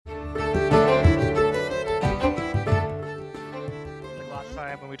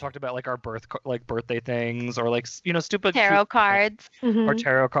we talked about like our birthday things or like stupid Tarot cards. or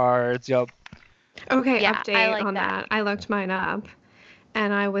tarot cards. Yep. Okay, Yeah, I update like on that. I looked mine up,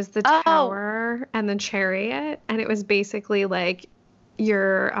 and I was the Oh. tower and the chariot, and it was basically like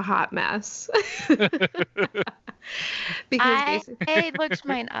you're a hot mess. Because I looked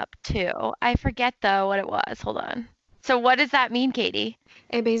mine up too. I forget though what it was. Hold on. So what does that mean, Katie?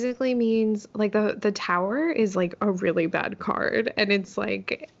 it basically means like the tower is like a really bad card, and it's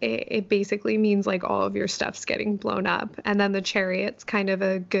like it basically means like all of your stuff's getting blown up, and then the chariot's kind of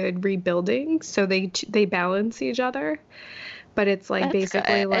a good rebuilding, so they balance each other, but it's like That's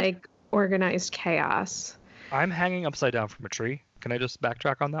basically good. like organized chaos. I'm hanging upside down from a tree. Can I just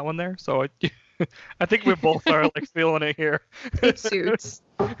backtrack on that one there? So I think we both are like feeling it here. It suits.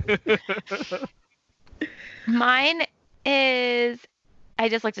 Mine is, I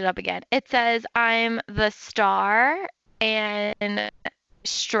just looked it up again. It says I'm the star and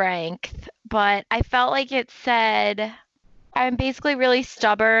strength, but I felt like it said I'm basically really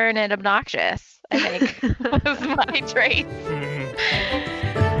stubborn and obnoxious, I think, was my trait.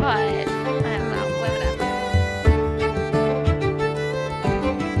 But I don't know, whatever.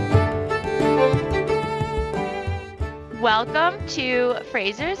 Welcome to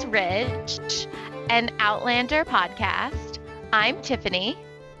Fraser's Ridge, an Outlander podcast. I'm Tiffany.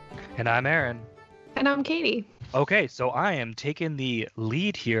 And I'm Aaron. And I'm Katie. Okay, so I am taking the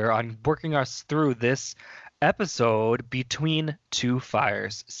lead here on working us through this episode, Between Two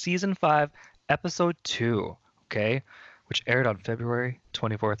Fires, Season 5, Episode 2, okay, which aired on February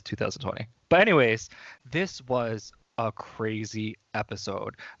 24th, 2020. But anyways, this was a crazy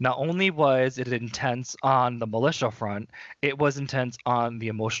episode. Not only was it intense on the militia front, it was intense on the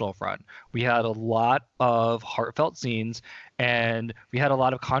emotional front. We had a lot of heartfelt scenes and we had a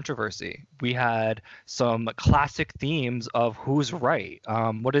lot of controversy. We had some classic themes of who's right.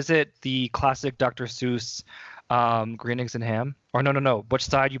 What is it? The classic Dr. Seuss green eggs and ham? Or no. Which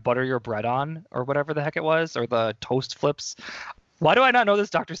side you butter your bread on or whatever the heck it was, or the toast flips. Why do I not know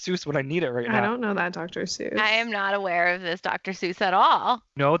this Dr. Seuss when I need it right now? I don't know that Dr. Seuss. I am not aware of this Dr. Seuss at all.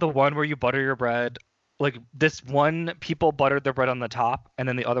 No, the one where you butter your bread. Like this one, people buttered their bread on the top, and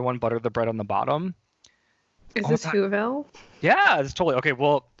then the other one buttered the bread on the bottom. Is this Whoville? Yeah, it's totally okay.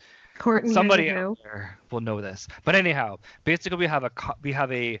 Well, Horton somebody Hears a out there will know this. But anyhow, basically we have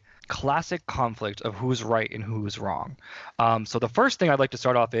a classic conflict of who's right and who's wrong. So the first thing I'd like to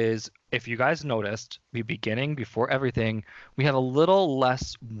start off is, if you guys noticed, before everything, we have a little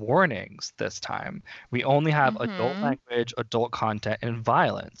less warnings this time. We only have adult language, adult content, and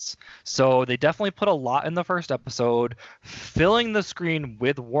violence. So they definitely put a lot in the first episode, filling the screen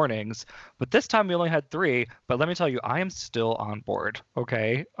with warnings. But this time we only had 3. But let me tell you, I am still on board.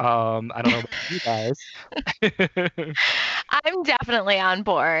 Okay. I don't know about you guys. I'm definitely on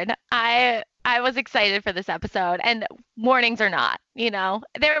board. I was excited for this episode, and warnings or not, we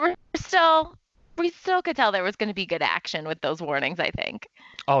still could tell there was going to be good action with those warnings, I think.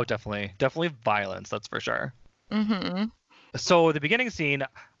 Oh, definitely violence, that's for sure. Mm-hmm. So the beginning scene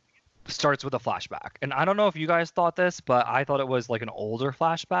starts with a flashback, and I don't know if you guys thought this, but I thought it was like an older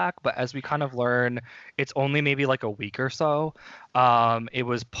flashback. But as we kind of learn, it's only maybe like a week or so. It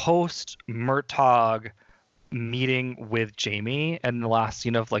was post Murtaugh meeting with Jamie in the last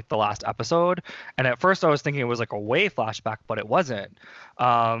scene of like the last episode, and at first I was thinking it was like a way flashback, but it wasn't.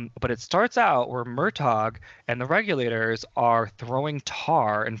 But it starts out where Murtaugh and the regulators are throwing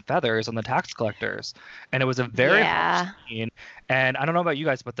tar and feathers on the tax collectors, and it was a very harsh scene. And I don't know about you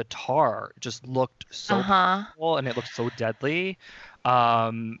guys, but the tar just looked so powerful and it looked so deadly.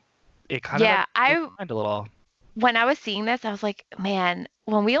 It kind of a little. When I was seeing this, I was like, man,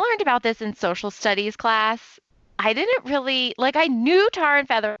 when we learned about this in social studies class, I didn't really, I knew tar and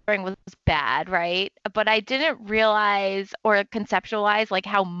feathering was bad, right? But I didn't realize or conceptualize,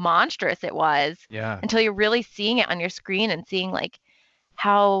 how monstrous it was until you're really seeing it on your screen and seeing,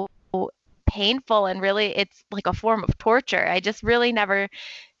 how painful and really it's like a form of torture. I just really never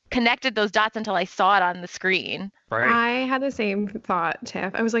connected those dots until I saw it on the screen. Right. I had the same thought,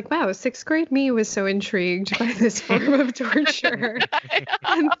 Tiff. I was like, wow, 6th grade me was so intrigued by this form of torture.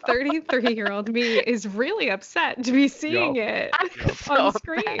 And 33-year-old me is really upset to be seeing it on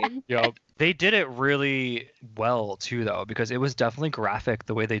screen. Yep. They did it really well, too, though, because it was definitely graphic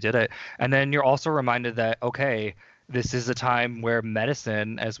the way they did it. And then you're also reminded that, okay, this is a time where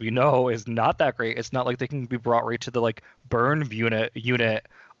medicine, as we know, is not that great. It's not like they can be brought right to the burn unit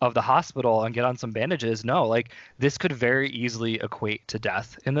of the hospital and get on some bandages. No, this could very easily equate to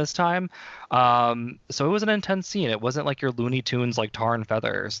death in this time. So it was an intense scene. It wasn't like your Looney Tunes tar and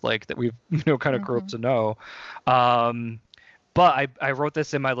feathers that we've kind of grew up to know. But I wrote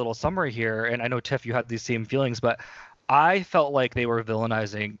this in my little summary here, and I know Tiff, you had these same feelings, but I felt like they were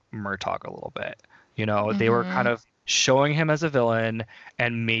villainizing Murtaugh a little bit. You know, they were kind Hmm. of showing him as a villain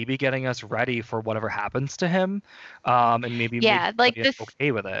and maybe getting us ready for whatever happens to him, and maybe making Yeah, like us this,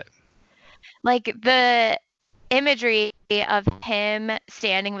 okay with it. like the imagery of him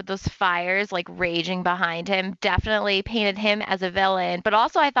standing with those fires like raging behind him definitely painted him as a villain, but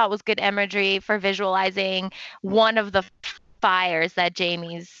also I thought was good imagery for visualizing one of the fires that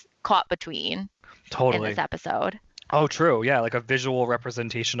Jamie's caught between in this Totally. episode. Oh, true. Yeah, like a visual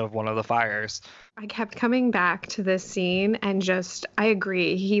representation of one of the fires. I kept coming back to this scene and just, I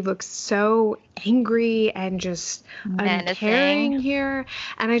agree. He looks so angry and just uncaring Menacing. here.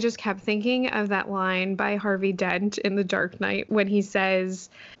 And I just kept thinking of that line by Harvey Dent in The Dark Knight when he says,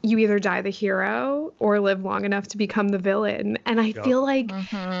 "You either die the hero or live long enough to become the villain." And I Yep. feel like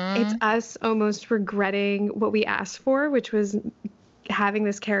it's Hmm. us almost regretting what we asked for, which was having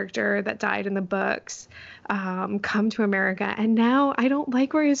this character that died in the books come to America. And now I don't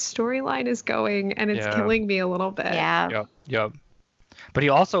like where his storyline is going, and it's Yeah. killing me a little bit. Yeah. Yep. Yep. But he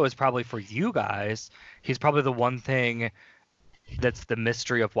also is probably for you guys, he's probably the one thing that's the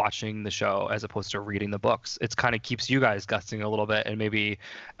mystery of watching the show as opposed to reading the books. It's kind of keeps you guys guessing a little bit and maybe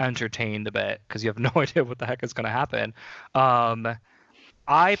entertained a bit because you have no idea what the heck is going to happen.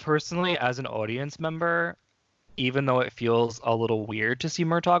 I personally, as an audience member, even though it feels a little weird to see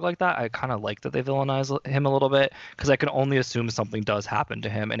Murtaugh like that, I kind of like that they villainize him a little bit because I can only assume something does happen to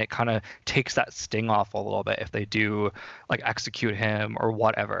him, and it kind of takes that sting off a little bit if they do like execute him or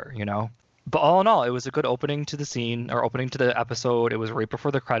whatever, you know. But all in all, it was a good opening to the scene or opening to the episode. It was right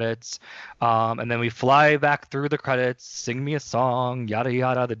before the credits, and then we fly back through the credits, sing me a song, yada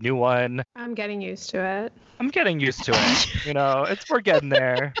yada, the new one. I'm getting used to it. I'm getting used to it, you know. We're getting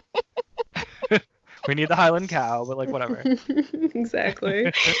there. We need the Highland cow, but like whatever.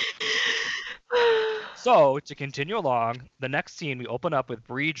 Exactly. So to continue along, the next scene we open up with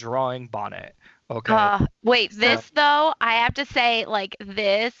Bree drawing Bonnet. Okay. Wait, So this though, I have to say, like,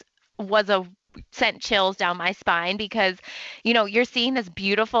 this was a sent chills down my spine because, you're seeing this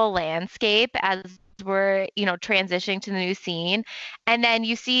beautiful landscape as we're, transitioning to the new scene. And then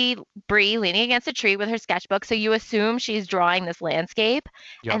you see Bree leaning against a tree with her sketchbook. So you assume she's drawing this landscape.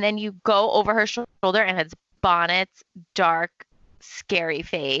 Yep. And then you go over her shoulder and it's Bonnet's dark, scary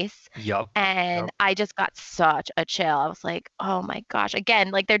face. Yep. And Yep. I just got such a chill. I was like, oh my gosh. Again,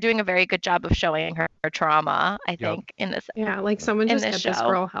 like they're doing a very good job of showing her trauma, I think, in this. Yeah, like someone In just this get this show.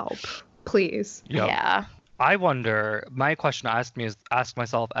 girl help, please. Yep. Yeah. I wonder, my question I asked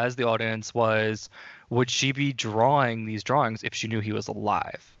myself as the audience was, would she be drawing these drawings if she knew he was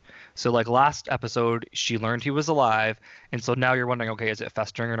alive? So like last episode, she learned he was alive, and so now you're wondering, okay, is it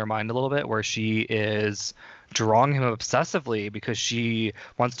festering in her mind a little bit where she is drawing him obsessively because she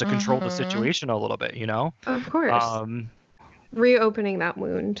wants to control the Mhm. situation a little bit, you know? Of course. Um, Reopening that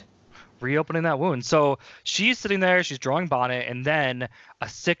wound. reopening that wound. So she's sitting there, she's drawing Bonnet, and then a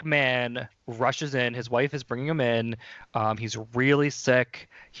sick man rushes in. His wife is bringing him in. He's really sick.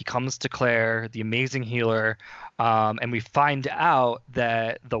 He comes to Claire, the amazing healer, and we find out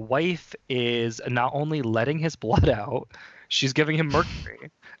that the wife is not only letting his blood out, she's giving him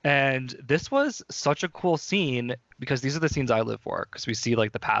mercury. And this was such a cool scene because these are the scenes I live for because we see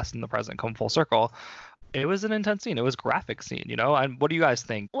like the past and the present come full circle. It was an intense scene. It was a graphic scene, you know? And what do you guys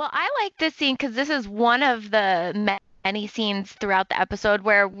think? Well, I like this scene because this is one of the many scenes throughout the episode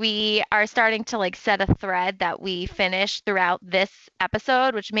where we are starting to like set a thread that we finished throughout this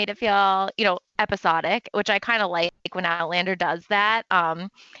episode, which made it feel, episodic, which I kind of like when Outlander does that.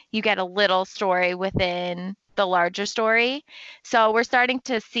 You get a little story within the larger story. So we're starting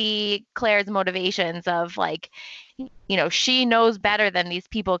to see Claire's motivations of like, she knows better than these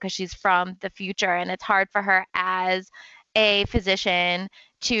people because she's from the future, and it's hard for her as a physician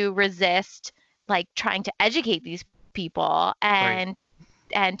to resist like trying to educate these people and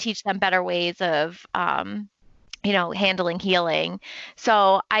teach them better ways of handling healing.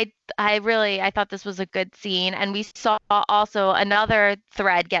 So I thought this was a good scene, and we saw also another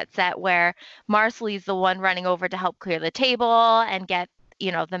thread get set where Marcelly's the one running over to help clear the table and get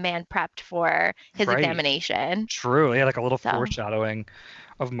the man prepped for his Right. examination. True. Yeah, like a little So. foreshadowing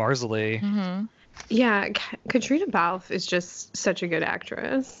of Marsley. Hmm. Yeah, Katrina Balfe is just such a good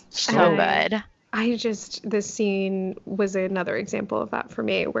actress. So And good. this scene was another example of that for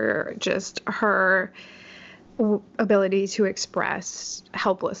me, where just her ability to express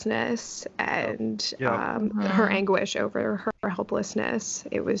helplessness and Yeah. her anguish over her helplessness,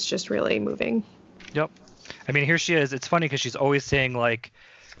 it was just really moving. Yep. I mean, here she is. It's funny because she's always saying like,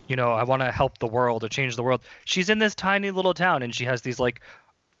 I want to help the world or change the world. She's in this tiny little town and she has these like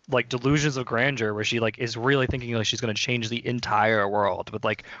delusions of grandeur where she like is really thinking like she's going to change the entire world with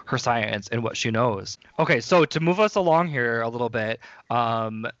like her science and what she knows. Okay, so to move us along here a little bit,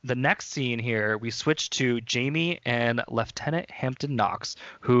 the next scene here we switch to Jamie and Lieutenant Hampton Knox,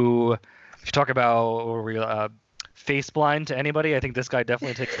 who, if you talk about face blind to anybody, I think this guy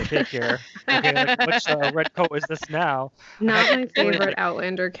definitely takes the cake here. Okay, like, which red coat is this now? Not my favorite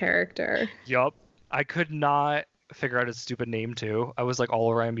Outlander character. Yup. I could not figure out his stupid name too. I was like all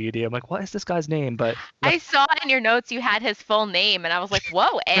over IMDb. I'm like, what is this guy's name? But I saw in your notes you had his full name, and I was like,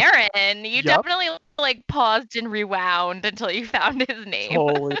 whoa, Aaron. You definitely like paused and rewound until you found his name.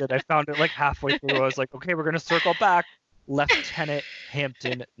 Totally did. I found it like halfway through. I was like, okay, we're gonna circle back. Lieutenant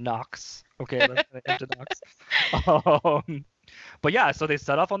Hampton Knox. Okay, Lieutenant Hampton Knox. But yeah, so they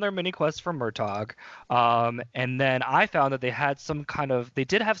set off on their mini quest for Murtaugh, and then I found that they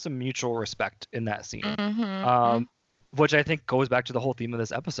did have some mutual respect in that scene, which I think goes back to the whole theme of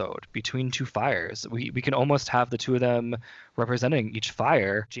this episode, between two fires. We can almost have the two of them representing each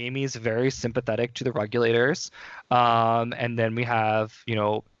fire. Jamie's very sympathetic to the regulators, and then we have,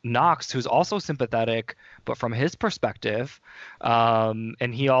 Knox, who's also sympathetic, but from his perspective,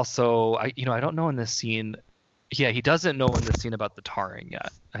 and he also, I don't know in this scene. Yeah, he doesn't know in the scene about the tarring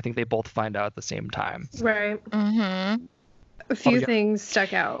yet. I think they both find out at the same time. Right. Mm-hmm. A few things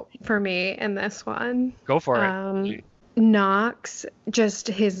stuck out for me in this one. Go for it. Knox, just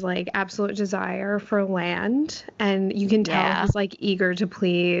his like absolute desire for land, and you can tell he's like eager to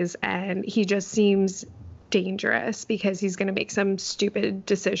please, and he just seems dangerous because he's going to make some stupid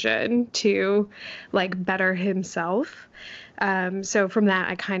decision to like better himself. So from that,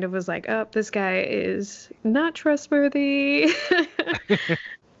 I kind of was like, oh, this guy is not trustworthy.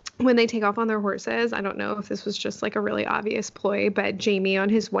 When they take off on their horses, I don't know if this was just like a really obvious ploy, but Jamie on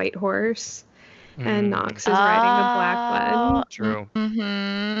his white horse and Knox is riding the black one. True.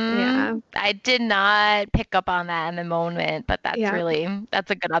 Mm-hmm. Yeah. I did not pick up on that in the moment, but that's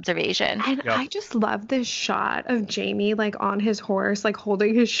a good observation. And I just love this shot of Jamie like on his horse, like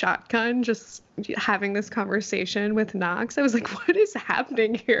holding his shotgun, just having this conversation with Knox. I was like, what is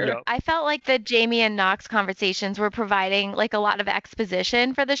happening here? Yep. I felt like the Jamie and Knox conversations were providing like a lot of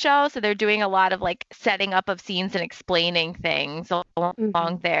exposition for the show. So they're doing a lot of like setting up of scenes and explaining things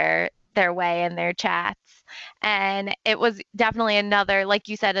along their way in their chats. And it was definitely another, like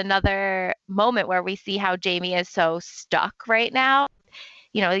you said, another moment where we see how Jamie is so stuck right now.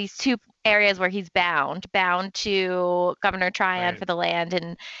 These two areas where he's bound to Governor Tryon for the land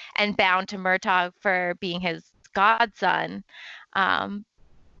and bound to Murtaugh for being his godson.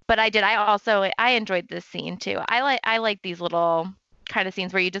 But I enjoyed this scene too. I like these little kind of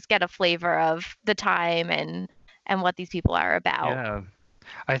scenes where you just get a flavor of the time and what these people are about. Yeah.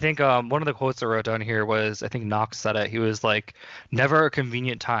 I think one of the quotes I wrote down here was, I think Knox said it. He was like, "Never a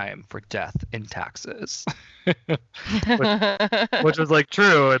convenient time for death and taxes," which was like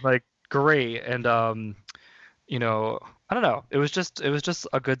true and like great. And I don't know. It was just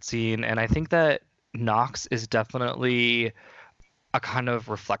a good scene, and I think that Knox is definitely a kind of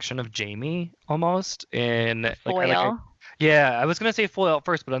reflection of Jamie almost in foil. I was gonna say foil at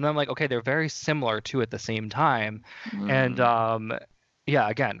first, but then I'm like, okay, they're very similar too at the same time, and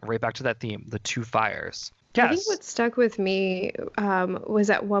again, right back to that theme, the two fires. Yes. I think what stuck with me was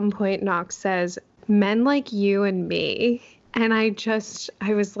at one point Knox says, "Men like you and me." And I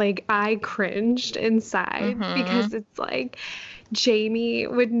was like, I cringed inside because it's like Jamie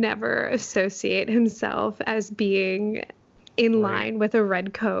would never associate himself as being in line with a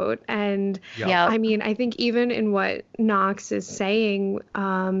red coat. And I mean, I think even in what Knox is saying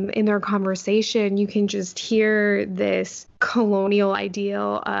in their conversation, you can just hear this colonial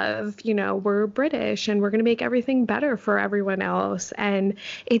ideal of, we're British and we're going to make everything better for everyone else. And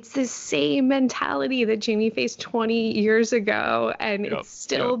it's the same mentality that Jamie faced 20 years ago, and it's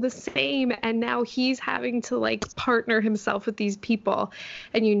still the same. And now he's having to like partner himself with these people,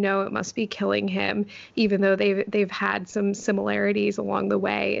 and it must be killing him, even though they've had some similarities along the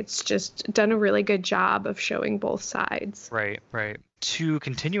way. It's just done a really good job of showing both sides. Right. To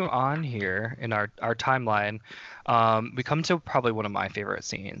continue on here in our timeline, we come to probably one of my favorite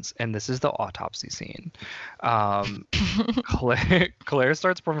scenes, and this is the autopsy scene. Claire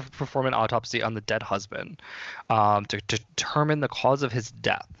starts performing autopsy on the dead husband to determine the cause of his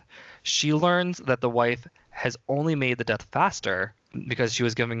death. She learns that the wife has only made the death faster because she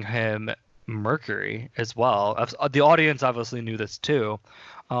was giving him mercury as well. The audience obviously knew this too,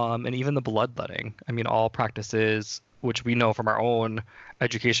 and even the bloodletting. I mean, all practices which we know from our own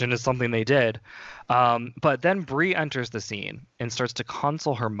education is something they did. But then Bree enters the scene and starts to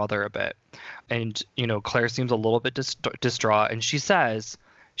console her mother a bit. And, Claire seems a little bit distraught. And she says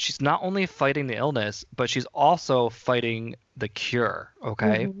she's not only fighting the illness, but she's also fighting the cure.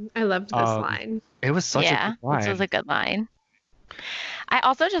 Okay. I loved this line. It was such a good line. This was a good line. I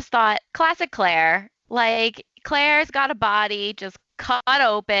also just thought, classic Claire. Like, Claire's got a body just cut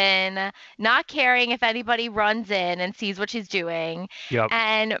open, not caring if anybody runs in and sees what she's doing. Yep.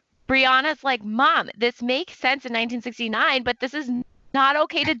 And Brianna's like, Mom, this makes sense in 1969, but this is not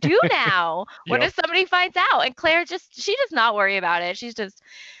okay to do now. What if somebody finds out? And Claire she does not worry about it. She's just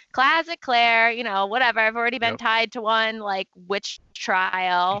classic Claire, whatever. I've already been tied to one, like, witch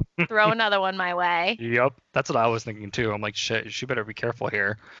trial. Throw another one my way. Yep. That's what I was thinking too. I'm like, shit, she better be careful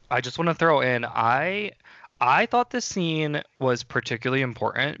here. I just want to throw in, I thought this scene was particularly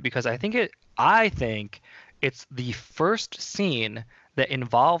important because I think it's the first scene that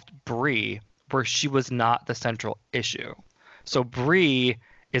involved Bree where she was not the central issue. So Bree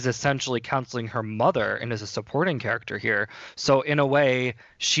is essentially counseling her mother and is a supporting character here. So in a way,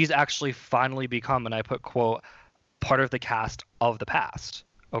 she's actually finally become, and I put quote, part of the cast of the past.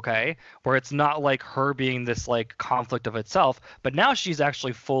 Okay, where it's not like her being this like conflict of itself, but now she's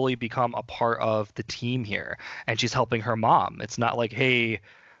actually fully become a part of the team here, and she's helping her mom. It's not like, hey,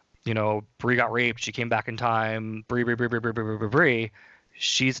 Bree got raped, she came back in time, Bree.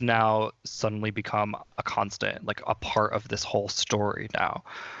 She's now suddenly become a constant, like a part of this whole story now.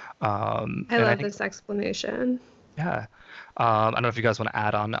 I love this explanation. Yeah. I don't know if you guys want to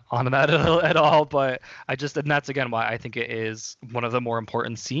add on that at all, but and that's again why I think it is one of the more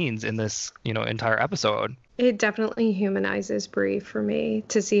important scenes in this, entire episode. It definitely humanizes Bree for me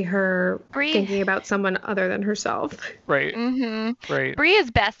to see her thinking about someone other than herself. Right. Mm-hmm. Right. Bree is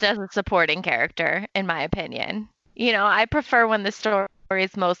best as a supporting character, in my opinion. I prefer when the story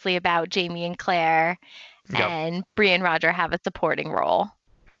is mostly about Jamie and Claire, and Bree and Roger have a supporting role.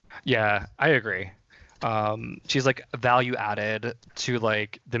 Yeah, I agree. She's like value added to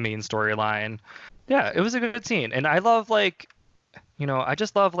like the main storyline. Yeah, it was a good scene. And I love I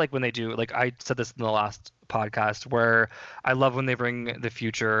just love like when they do, like I said this in the last podcast, where I love when they bring the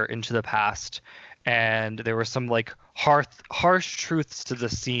future into the past. And there were some like harsh truths to the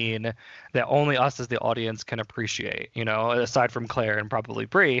scene that only us as the audience can appreciate, aside from Claire and probably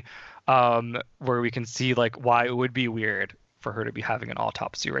Bree, where we can see like why it would be weird for her to be having an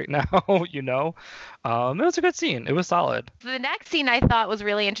autopsy right now. It was a good scene. It was solid. The next scene I thought was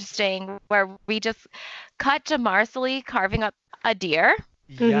really interesting, where we just cut to Marcelly carving up a deer.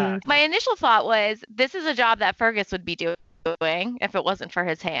 Yeah. My initial thought was, this is a job that Fergus would be doing if it wasn't for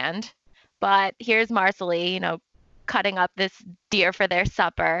his hand. But here's Marcelly, cutting up this deer for their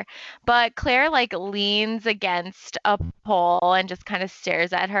supper. But Claire like leans against a pole and just kind of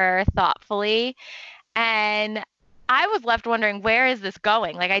stares at her thoughtfully. And I was left wondering, where is this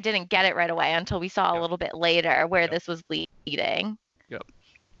going? Like, I didn't get it right away until we saw a little bit later where this was leading. Yep.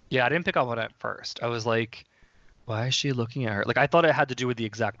 Yeah, I didn't pick up on it at first. I was like, why is she looking at her? Like, I thought it had to do with the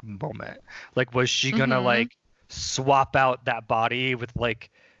exact moment. Like, was she gonna like swap out that body with like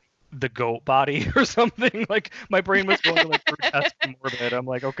the goat body or something? Like, my brain was going like grotesque and morbid. I'm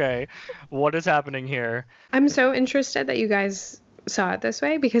like, okay, what is happening here? I'm so interested that you guys saw it this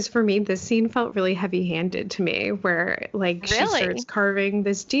way, because for me this scene felt really heavy-handed to me, where like she starts carving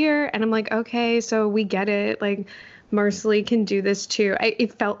this deer and I'm like, okay, so we get it, like Marcelly can do this too.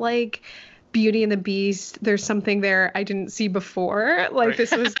 It felt like Beauty and the Beast, there's something there I didn't see before. Like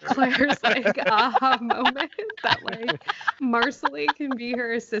this was Claire's like aha moment that like Marcelly can be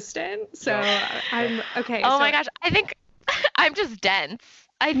her assistant. So I'm okay. Oh my gosh, I think I'm just dense.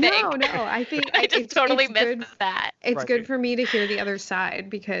 I think. No, I think I just totally missed that. It's good for me to hear the other side,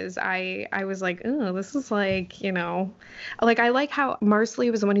 because I was like, oh, this is like, like I like how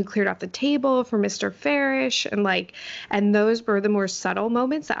Marcelly was the one who cleared off the table for Mr. Farish, and those were the more subtle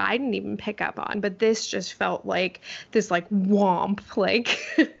moments that I didn't even pick up on. But this just felt like this like womp, like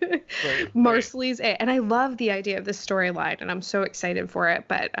Marcelly's it. And I love the idea of this storyline, and I'm so excited for it.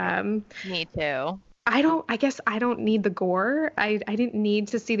 But me too. I guess I don't need the gore. I didn't need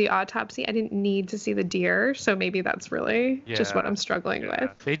to see the autopsy. I didn't need to see the deer. So maybe that's really just what I'm struggling with.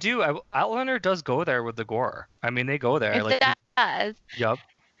 They do. Outlander does go there with the gore. I mean, they go there. It does. Yep.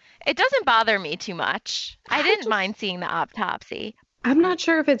 It doesn't bother me too much. I didn't mind seeing the autopsy. I'm not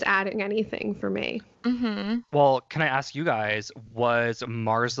sure if it's adding anything for me. Mm-hmm. Well, can I ask you guys, was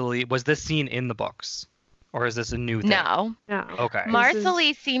this scene in the books? Or is this a new thing? No. Okay.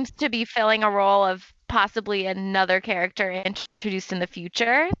 Marcelly seems to be filling a role of possibly another character introduced in the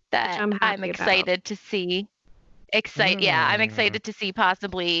future that I'm excited to see I'm excited to see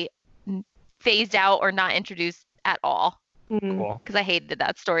possibly phased out or not introduced at all. Cool. Because I hated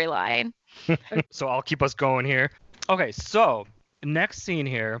that storyline. So I'll keep us going here. Okay, so next scene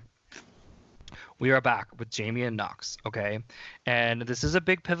here, we are back with Jamie and Knox, okay? And this is a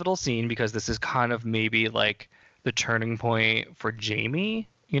big pivotal scene because this is kind of maybe like the turning point for Jamie,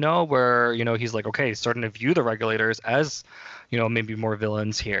 where, he's like, okay, starting to view the regulators as, maybe more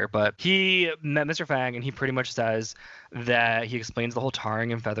villains here. But he met Mr. Fang and he pretty much says that he explains the whole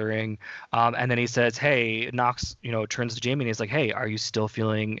tarring and feathering. And then he says, hey, Knox, turns to Jamie and he's like, hey, are you still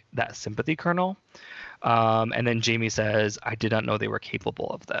feeling that sympathy, Colonel? And then Jamie says, I did not know they were capable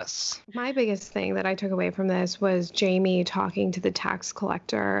of this. My biggest thing that I took away from this was Jamie talking to the tax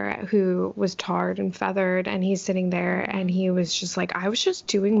collector who was tarred and feathered, and he's sitting there and he was just like, I was just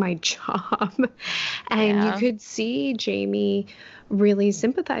doing my job. And you could see Jamie really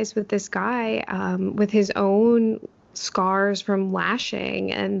sympathize with this guy, with his own scars from lashing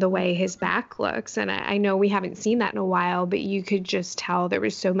and the way his back looks. And I know we haven't seen that in a while, but you could just tell there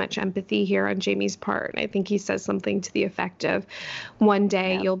was so much empathy here on Jamie's part. And I think he says something to the effect of, one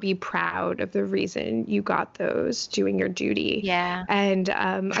day you'll be proud of the reason you got those doing your duty. Yeah. And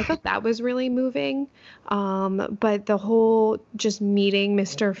I thought that was really moving. But the whole just meeting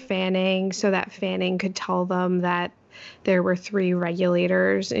Mr. Fanning so that Fanning could tell them that there were 3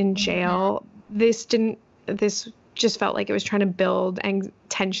 regulators in jail. This just felt like it was trying to build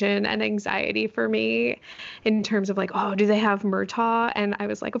tension and anxiety for me in terms of like, oh, do they have Murtaugh? And I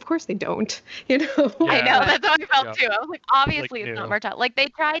was like, of course they don't, I know, that's how I felt too. I was like, obviously it's not Murtaugh. Like, they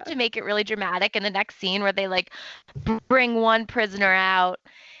tried to make it really dramatic in the next scene where they like bring one prisoner out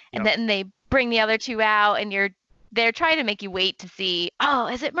and then they bring the other 2 out, and they're trying to make you wait to see, oh,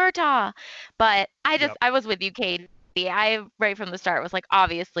 is it Murtaugh? But I was with you, Kate. I right from the start was like,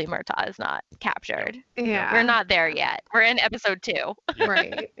 obviously Murtaugh is not captured. Yeah, we're not there yet. We're in episode 2.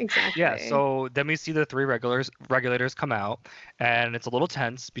 Right, exactly. Yeah, so then we see the 3 regulators come out, and it's a little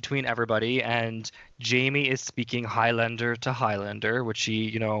tense between everybody, and Jamie is speaking Highlander to Highlander, which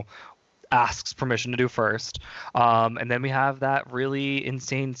he, asks permission to do first. And then we have that really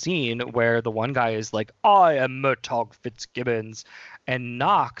insane scene where the one guy is like, I am Murtaugh Fitzgibbons, and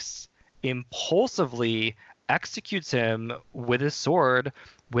Knox impulsively executes him with his sword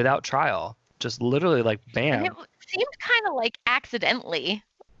without trial. Just literally like bam. And it seemed kind of like accidentally.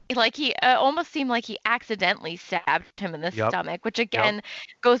 Like he almost seemed like he accidentally stabbed him in the stomach, which again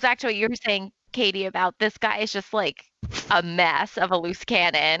goes back to what you were saying, Katie, about this guy is just like a mess of a loose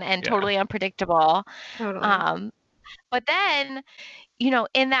cannon and totally unpredictable. Totally. But then,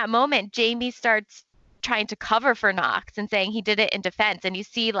 in that moment, Jamie starts trying to cover for Knox and saying he did it in defense. And you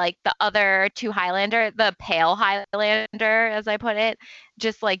see like the other 2 Highlander, the pale Highlander, as I put it,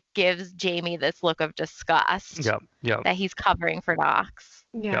 just like gives Jamie this look of disgust that he's covering for Knox.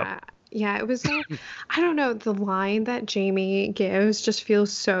 Yeah, it was so, I don't know, the line that Jamie gives just feels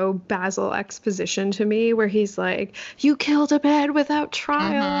so Basil exposition to me, where he's like, you killed a man without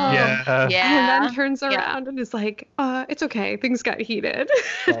trial. Yeah. And then turns around and is like, it's okay, things got heated.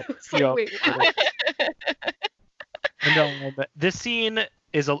 Wait, what? And this scene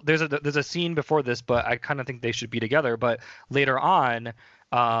is there's a scene before this, but I kind of think they should be together. But later on,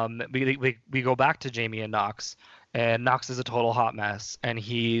 we go back to Jamie and Knox. And Knox is a total hot mess, and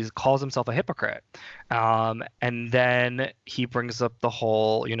he calls himself a hypocrite. And then he brings up the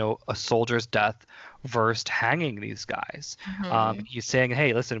whole, a soldier's death versus hanging these guys. He's saying,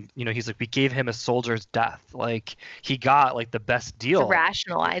 hey, listen, he's like, we gave him a soldier's death. Like, he got like the best deal.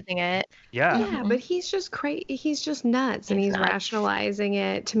 Rationalizing it. Yeah, but he's just crazy. He's just nuts, and he's rationalizing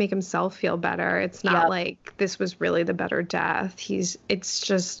it to make himself feel better. It's not like this was really the better death. It's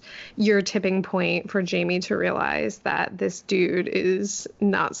just your tipping point for Jamie to realize that this dude is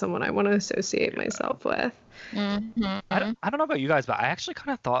not someone I want to associate myself with. I don't know about you guys, but I actually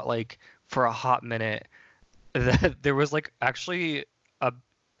kind of thought like for a hot minute that there was like actually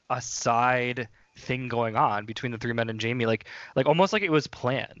a side thing going on between the 3 men and Jamie, like almost like it was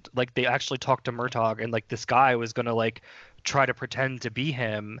planned. Like they actually talked to Murtaugh, and like this guy was gonna like try to pretend to be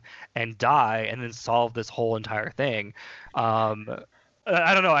him and die and then solve this whole entire thing.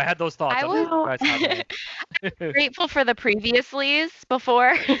 I don't know. I had those thoughts. I'm grateful for the previouslys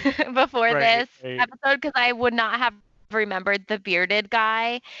before this episode, because I would not have remembered the bearded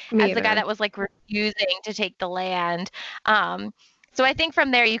guy as the guy that was like refusing to take the land. So I think from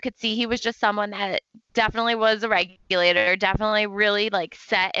there you could see he was just someone that definitely was a regulator, definitely really like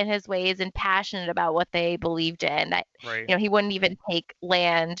set in his ways and passionate about what they believed in. That he wouldn't even take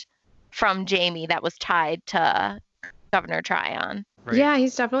land from Jamie that was tied to Governor Tryon. Right. Yeah,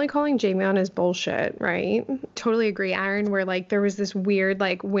 he's definitely calling Jamie on his bullshit, right? Totally agree, Aaron, where like there was this weird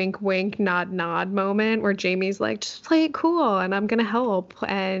like wink wink nod nod moment where Jamie's like, just play it cool and I'm gonna help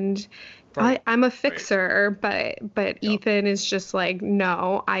and Right. I'm a Right. fixer, but Yep. Ethan is just like,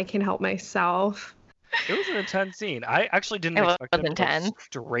 no, I can help myself. It was an intense scene. I actually didn't It was expect him to like intense.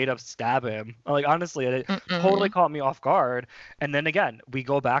 straight up stab him. Like honestly, it totally Mm-mm. caught me off guard. And then again, we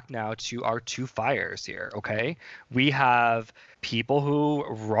go back now to our two fires here, okay? We have people who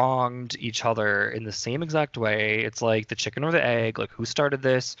wronged each other in the same exact way. It's like the chicken or the egg, like who started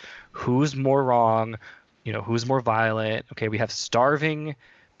this? Who's more wrong? Who's more violent? Okay, we have starving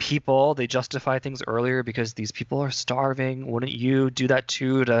people. They justify things earlier because these people are starving. Wouldn't you do that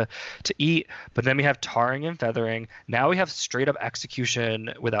too to eat? But then we have tarring and feathering. Now we have straight up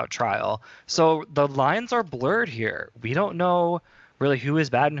execution without trial. So the lines are blurred here. We don't know really who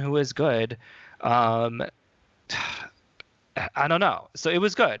is bad and who is good. Um, I don't know. So it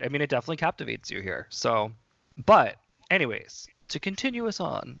was good. I mean, it definitely captivates you here. So, but anyways, to continue us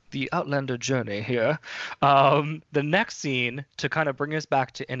on the Outlander journey here, the next scene to kind of bring us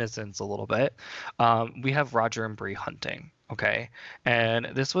back to innocence a little bit, we have Roger and Bree hunting. Okay, and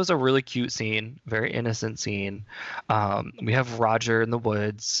this was a really cute scene, very innocent scene. We have Roger in the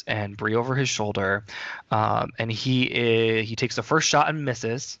woods and Bree over his shoulder, and he takes the first shot and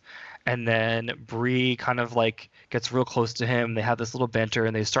misses, and then Bree kind of like gets real close to him. They have this little banter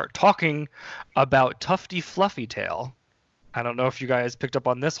and they start talking about Tufty Fluffy Tail. I don't know if you guys picked up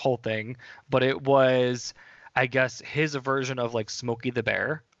on this whole thing, but it was, I guess, his version of like Smokey the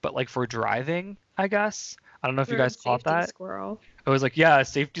Bear, but like for driving, I guess. I don't know if you Or a guys caught safety that. squirrel. It was like, yeah,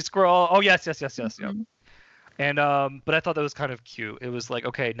 safety squirrel. Oh, yes, yes, yes, yes, yep. Mhm. And but I thought that was kind of cute. It was like,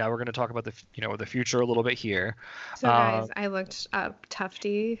 okay, now we're going to talk about the future a little bit here. So guys, I looked up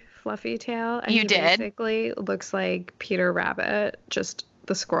Tufty Fluffy Tail and You he did? basically looks like Peter Rabbit, just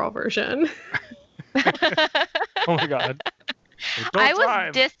the squirrel version. Oh my God. I Don't was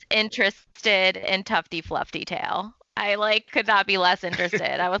drive. disinterested in Tufty Fluffy Tail. I like could not be less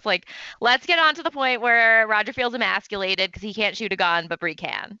interested. I was like, let's get on to the point where Roger feels emasculated because he can't shoot a gun, but Bree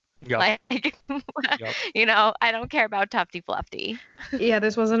can. Yep. Like, Yep. I don't care about Tufty Fluffy. Yeah,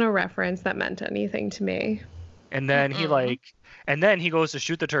 this wasn't a reference that meant anything to me. And then Mm-mm. he goes to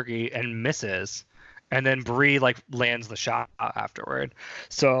shoot the turkey and misses. And then Bree like lands the shot afterward.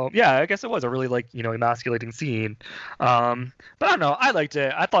 So yeah, I guess it was a really like, emasculating scene. But I don't know. I liked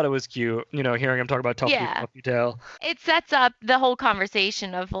it. I thought it was cute, hearing him talk about Tufty Yeah. Fluffy Tail. It sets up the whole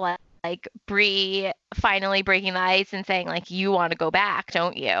conversation of like Bree finally breaking the ice and saying like you want to go back,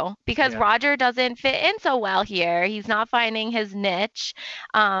 don't you? Because Yeah. Roger doesn't fit in so well here. He's not finding his niche.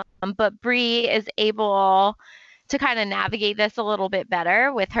 But Bree is able to kind of navigate this a little bit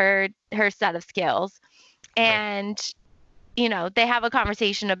better with her set of skills. Right. And they have a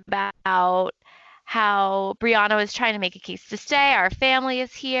conversation about how Brianna is trying to make a case to stay. Our family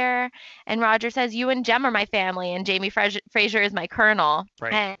is here. And Roger says, you and Jem are my family, and Jamie Fraser is my colonel.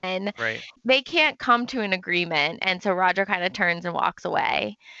 Right. And Right. they can't come to an agreement. And so Roger kind of turns and walks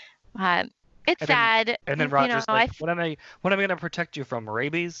away. It's And then- sad. And then Roger's like, what am I going to protect you from?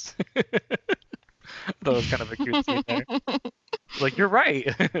 Rabies? That was kind of a cute scene there. Like, you're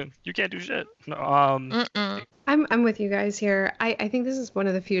right. You can't do shit. Mm-mm. I'm with you guys here. I think this is one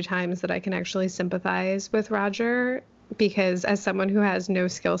of the few times that I can actually sympathize with Roger because as someone who has no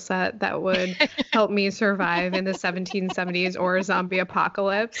skill set that would help me survive in the 1770s or a zombie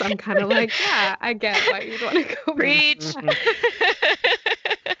apocalypse, I'm kind of like, yeah, I get why you'd want to go Preach.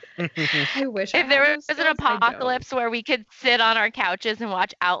 I wish If there was an apocalypse where we could sit on our couches and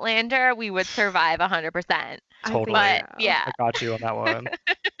watch Outlander, we would survive 100%. Totally. But yeah, I got you on that one.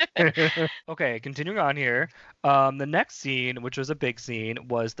 Okay, continuing on here. The next scene, which was a big scene,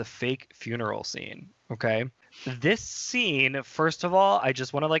 was the fake funeral scene. Okay. This scene, first of all, I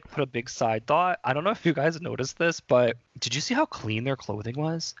just want to like put a big side thought. I don't know if you guys noticed this, but did you see how clean their clothing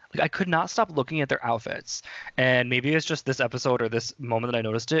was? Like I could not stop looking at their outfits. And maybe it's just this episode or this moment that I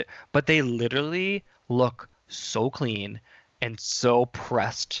noticed it, but they literally look so clean and so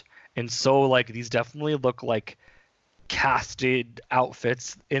pressed. And so like these definitely look like casted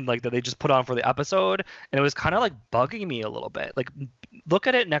outfits in like that they just put on for the episode, and it was kind of like bugging me a little bit. Like look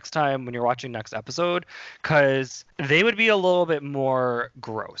at it next time when you're watching next episode, because they would be a little bit more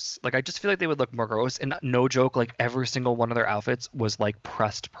gross. Like I just feel like they would look more gross, and no joke, like every single one of their outfits was like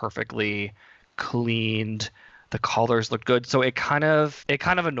pressed perfectly, cleaned. The colors looked good, so it kind of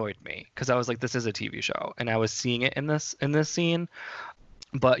annoyed me because I was like, this is a TV show, and I was seeing it in this scene.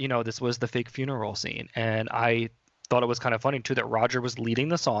 But this was the fake funeral scene, and I thought it was kind of funny too that Roger was leading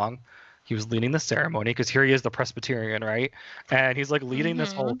the song, He was leading the ceremony because here he is, the Presbyterian, right? And he's like leading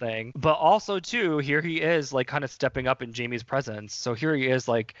this whole thing. But also too, here he is like kind of stepping up in Jamie's presence. So here he is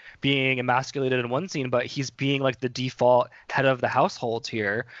like being emasculated in one scene, but he's being like the default head of the household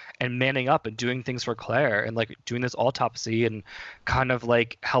here and manning up and doing things for Claire and like doing this autopsy and kind of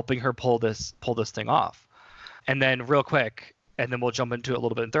like helping her pull this thing off. And then real quick, and then we'll jump into it a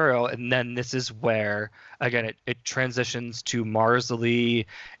little bit thorough. And then this is where, again, it transitions to Marsley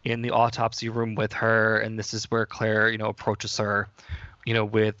in the autopsy room with her. And this is where Claire, approaches her,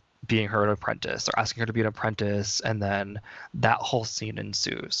 with being her apprentice or asking her to be an apprentice. And then that whole scene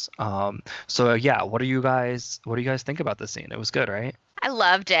ensues. So yeah, what do you guys think about this scene? It was good, right? I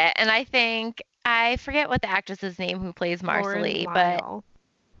loved it. And I forget what the actress's name who plays Marsley, but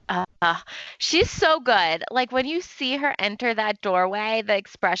she's so good. Like when you see her enter that doorway, the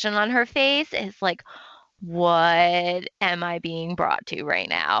expression on her face is like, what am I being brought to right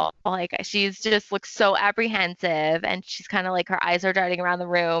now? Like she's just looks so apprehensive and she's kind of like her eyes are darting around the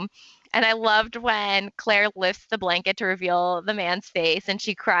room. And I loved when Claire lifts the blanket to reveal the man's face and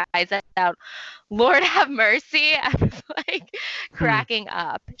she cries out, Lord have mercy. I was like cracking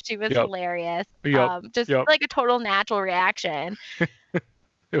up. She was hilarious. Just like a total natural reaction.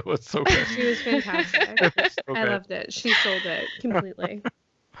 It was so good. She was fantastic. I loved it. She sold it completely.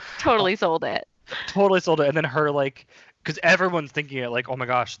 Totally sold it. Totally sold it. And then her like, because everyone's thinking it like, oh my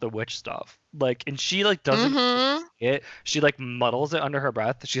gosh, the witch stuff. Like, and she like doesn't say it. She like muddles it under her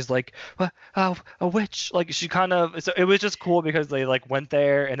breath. She's like, what? Oh, a witch. Like she kind of. So it was just cool because they like went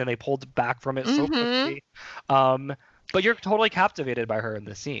there and then they pulled back from it so quickly. But you're totally captivated by her in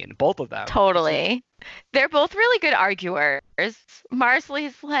the scene, both of them. Totally. They're both really good arguers.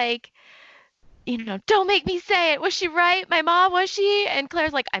 Marsley's like, don't make me say it. Was she right? My mom, was she? And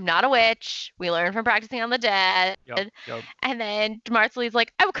Claire's like, I'm not a witch. We learned from practicing on the dead. Yep. And then Marsley's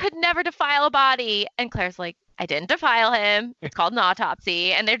like, I could never defile a body. And Claire's like, I didn't defile him. It's called an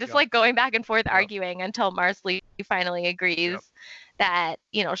autopsy. And they're just like going back and forth arguing until Marsley finally agrees that,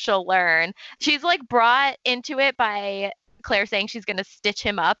 she'll learn. She's like brought into it by Claire saying she's going to stitch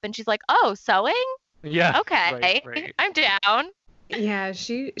him up. And she's like, oh, sewing? Yeah. Okay. Right. I'm down. Yeah,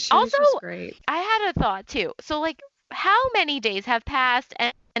 she also, was just great. I had a thought too. So like how many days have passed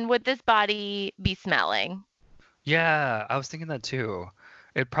and would this body be smelling? Yeah, I was thinking that too.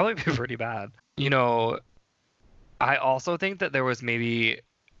 It'd probably be pretty bad. I also think that there was maybe,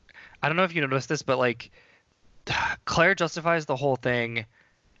 I don't know if you noticed this, but like Claire justifies the whole thing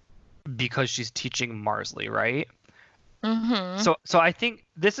because she's teaching Marsley, right? So I think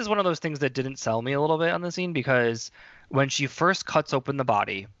this is one of those things that didn't sell me a little bit on the scene because when she first cuts open the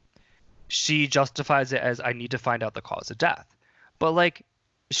body, she justifies it as I need to find out the cause of death. But like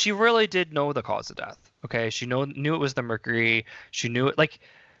she really did know the cause of death. Okay, she knew it was the mercury. She knew it. Like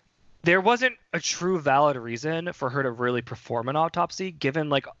there wasn't a true valid reason for her to really perform an autopsy, given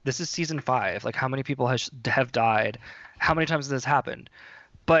like this is season 5. Like how many people have died? How many times has this happened?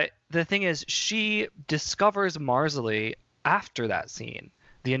 But the thing is, she discovers Marsley after that scene,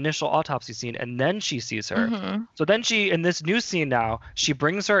 the initial autopsy scene, and then she sees her. So then in this new scene now, she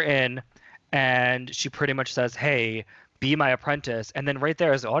brings her in and she pretty much says, hey, be my apprentice. And then right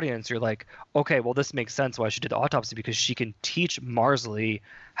there as the audience, you're like, okay, well, this makes sense why she did the autopsy because she can teach Marsley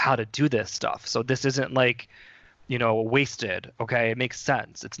how to do this stuff. So this isn't like, wasted. Okay, it makes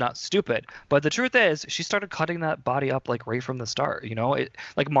sense. It's not stupid. But the truth is, she started cutting that body up like right from the start.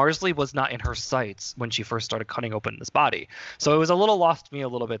 Like Marsley was not in her sights when she first started cutting open this body. So it was a little lost to me a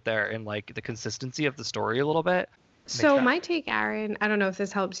little bit there in like the consistency of the story a little bit. So my take, Aaron, I don't know if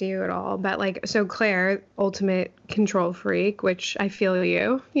this helps you at all, but like, so Claire, ultimate control freak, which I feel but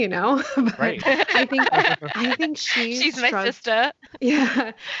right. I think she's my sister.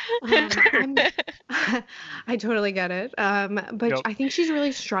 Yeah. I totally get it. But I think she's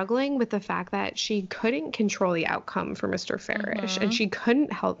really struggling with the fact that she couldn't control the outcome for Mr. Farish and she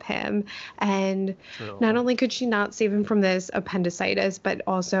couldn't help him. And not only could she not save him from this appendicitis, but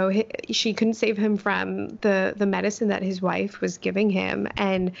also she couldn't save him from the medicine that his wife was giving him.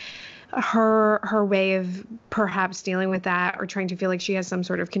 And her way of perhaps dealing with that or trying to feel like she has some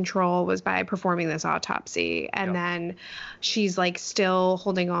sort of control was by performing this autopsy. And then she's like still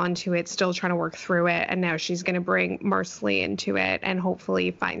holding on to it, still trying to work through it. And now she's going to bring Marsley into it and hopefully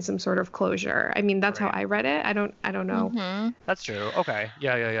find some sort of closure. I mean, that's how I read it. I don't know. That's true. Okay.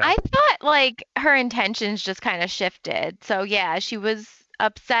 Yeah. I thought like her intentions just kind of shifted. So yeah, she was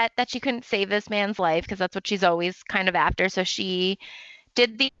upset that she couldn't save this man's life because that's what she's always kind of after. So she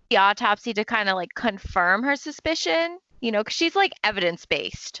did the autopsy to kind of like confirm her suspicion, because she's like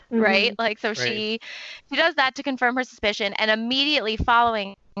evidence-based, right? Like, so she does that to confirm her suspicion. And immediately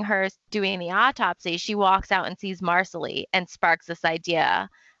following her doing the autopsy, she walks out and sees Marcelly and sparks this idea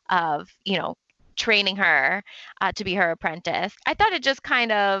of, training her to be her apprentice. I thought it just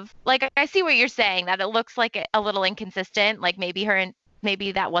kind of, like, I see what you're saying, that it looks like a little inconsistent, like maybe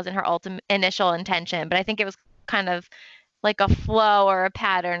that wasn't her ultimate initial intention, but I think it was kind of like a flow or a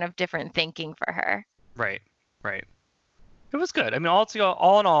pattern of different thinking for her. Right. It was good. I mean, all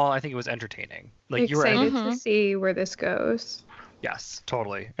in all, I think it was entertaining. Like, you were excited to see where this goes. Yes,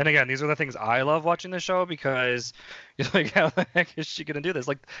 totally. And again, these are the things I love watching the show, because you're like, how the heck is she gonna do this?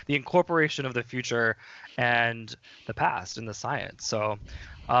 Like, the incorporation of the future and the past and the science.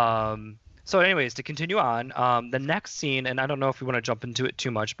 So anyways, to continue on, the next scene, and I don't know if we want to jump into it too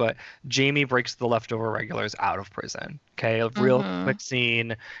much, but Jamie breaks the leftover regulars out of prison. Okay, a real quick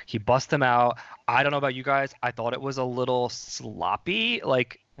scene. He busts them out. I don't know about you guys. I thought it was a little sloppy.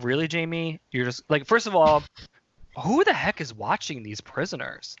 Like, really, Jamie? You're just like, first of all, who the heck is watching these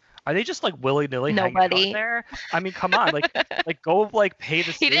prisoners? Are they just like willy-nilly hanging out there? I mean, come on, like go like pay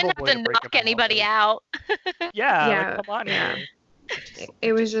the. He didn't have to knock anybody out. Yeah, like, come on here.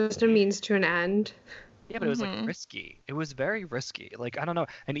 It was just a means to an end. Yeah, but it was like risky. It was very risky. Like, I don't know.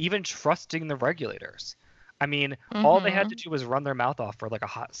 And even trusting the regulators. I mean, all they had to do was run their mouth off for like a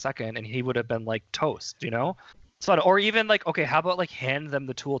hot second and he would have been like toast, So, or even like, okay, how about like hand them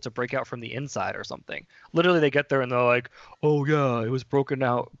the tool to break out from the inside or something? Literally, they get there and they're like, oh yeah, it was broken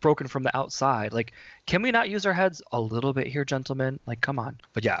from the outside. Like, can we not use our heads a little bit here, gentlemen? Like, come on.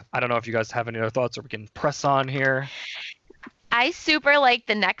 But yeah, I don't know if you guys have any other thoughts, or we can press on here. I super like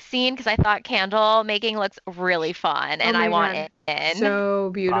the next scene because I thought candle making looks really fun, and I want it in.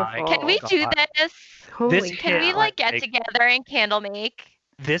 So beautiful. Can we do this? Can we like get together and candle make?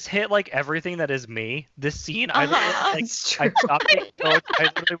 This hit like everything that is me. This scene, I stopped taking notes. I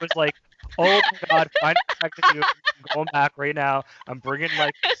literally was like, oh my god, find you. I'm going back right now. I'm bringing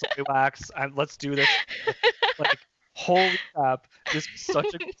like soy wax. Let's do this. Like, holy crap, this was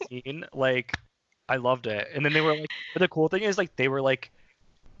such a good scene. Like, I loved it. And then they were like, but the cool thing is like they were like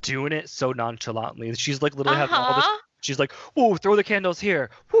doing it so nonchalantly. She's like literally having all this. She's like, whoa, throw the candles here.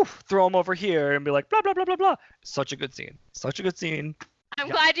 Whew, throw them over here, and be like, blah blah blah blah blah. Such a good scene. Such a good scene. I'm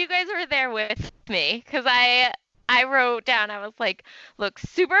glad you guys were there with me, because I wrote down, I was like, look,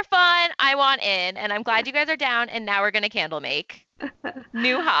 super fun. I want in, and I'm glad you guys are down. And now we're gonna candle make.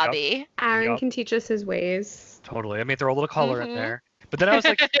 New hobby. Yep. Aaron can teach us his ways. Totally. I mean, throw a little color in there. But then I was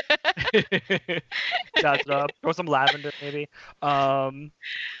like, jazz it up, throw some lavender maybe.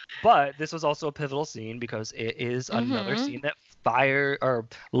 But this was also a pivotal scene because it is another scene that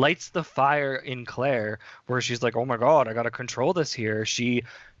lights the fire in Claire, where she's like, oh my god, I gotta control this here. She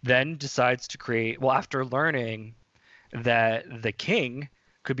then decides to create, well, after learning that the king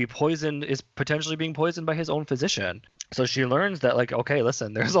is potentially being poisoned by his own physician. So she learns that, like, okay,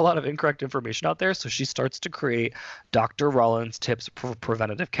 listen, there's a lot of incorrect information out there. So she starts to create Dr. Rollins' tips for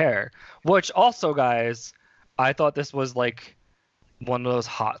preventative care, which also, guys, I thought this was like one of those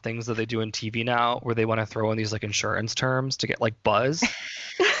hot things that they do in TV now, where they want to throw in these like insurance terms to get like buzz.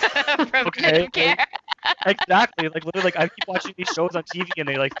 Okay. Exactly. Like, literally, like I keep watching these shows on TV and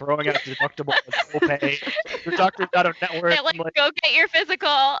they like throwing out deductible and copay. Your doctor's out of network. They're like, go get your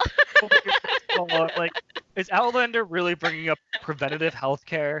physical. Like, is Outlander really bringing up preventative health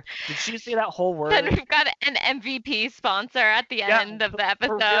care? Did she say that whole word? Then we've got an MVP sponsor at the end of the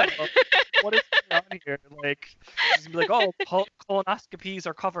episode. What is going on here? Like, she's gonna be like, oh, colonoscopies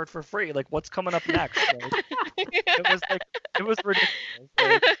are covered for free. Like, what's coming up next? Like, it was ridiculous.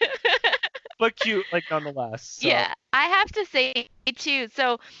 Like, but cute, like, nonetheless. So. Yeah, I have to say too.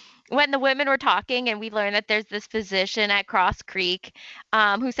 So when the women were talking and we learned that there's this physician at Cross Creek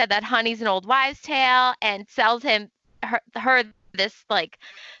who said that honey's an old wives' tale and sells her this like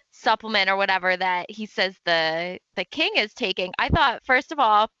supplement or whatever that he says the king is taking. I thought, first of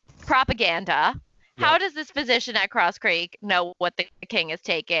all, propaganda. Yep. How does this physician at Cross Creek know what the king is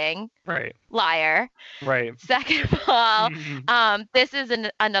taking? Right. Liar. Right. Second of all, this is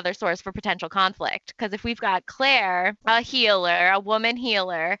another source for potential conflict, because if we've got Claire, a woman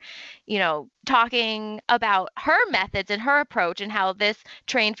healer, talking about her methods and her approach and how this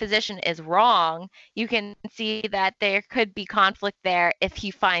trained physician is wrong, you can see that there could be conflict there if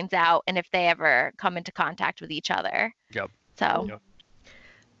he finds out and if they ever come into contact with each other. Yep. So. Yep.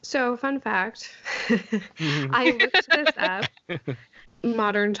 So, fun fact, I looked this up.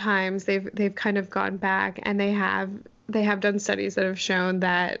 Modern times, they've kind of gone back, and they have done studies that have shown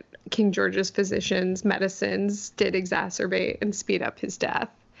that King George's physicians' medicines did exacerbate and speed up his death.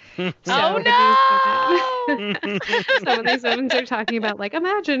 So oh no! Some of these women are talking about, like,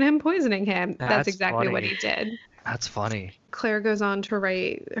 imagine him poisoning him. That's exactly funny. what he did. That's funny. Claire goes on to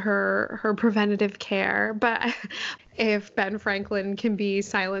write her preventative care, but if Ben Franklin can be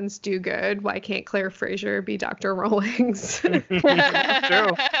Silence Dogood, why can't Claire Fraser be Dr. Rawlings? True.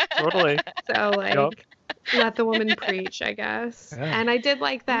 Totally. So like, Yep. let the woman preach, I guess. Yeah. And I did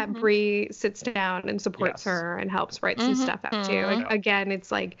like that Bree sits down and supports Yes. her and helps write some stuff out too. Like, again,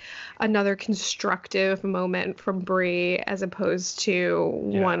 it's like another constructive moment from Bree as opposed to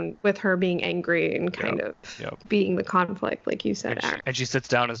one with her being angry and kind of being the conflict, like you said. And she sits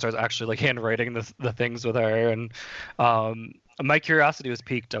down and starts actually like handwriting the things with her. And my curiosity was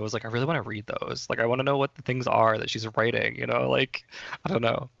piqued. I was like, I really want to read those. Like, I want to know what the things are that she's writing. You know, like, I don't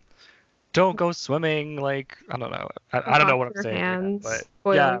know. Don't go swimming. Like, I don't know. I don't know what I'm saying. Hands,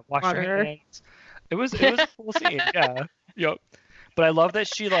 but yeah, wash your hands. It was a cool scene. Yeah. Yep. But I love that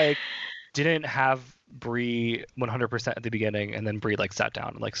she like didn't have Bree 100% at the beginning, and then Bree like sat down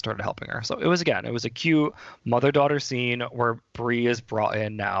and like started helping her. So it was a cute mother-daughter scene where Bree is brought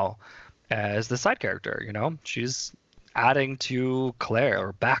in now as the side character. You know, she's adding to Claire,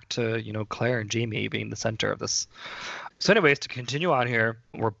 or back to, you know, Claire and Jamie being the center of this. So anyways, to continue on here,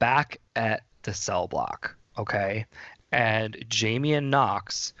 we're back at the cell block, okay? And Jamie and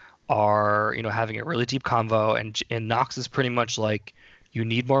Knox are, you know, having a really deep convo, and Knox is pretty much like, you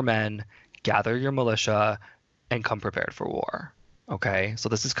need more men, gather your militia, and come prepared for war. Okay, so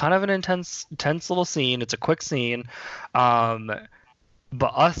this is kind of an intense little scene. It's a quick scene, but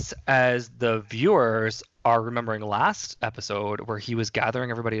us as the viewers are remembering last episode where he was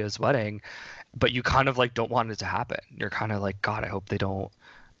gathering everybody at his wedding, but you kind of like don't want it to happen. You're kind of like, God, I hope they don't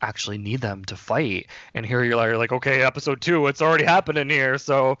actually need them to fight. And here you're like, okay, episode 2, it's already happening here.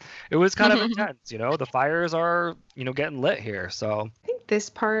 So it was kind of intense, you know. The fires are, you know, getting lit here. So I think this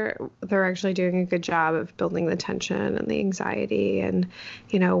part, they're actually doing a good job of building the tension and the anxiety and,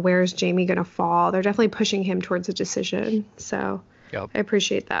 you know, where's Jamie going to fall? They're definitely pushing him towards a decision. So I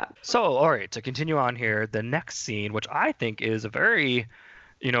appreciate that. So, all right, to continue on here, the next scene, which I think is a very,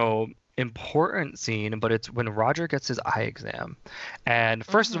 you know, important scene, but it's when Roger gets his eye exam. And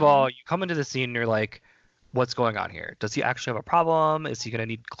first of all, you come into the scene and you're like, what's going on here? Does he actually have a problem? Is he going to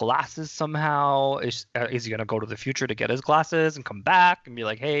need glasses somehow? Is he going to go to the future to get his glasses and come back and be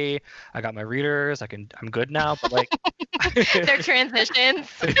like, hey, I got my readers, I'm good now? But like, their transitions.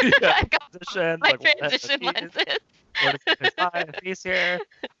 Transitions, like transition lenses. Where to keep his eye and face here.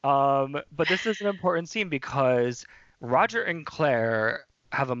 But this is an important scene because Roger and Claire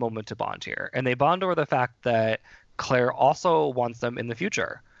have a moment to bond here, and they bond over the fact that Claire also wants them in the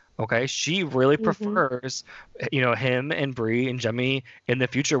future. Okay, she really prefers, you know, him and Bree and Jemmy in the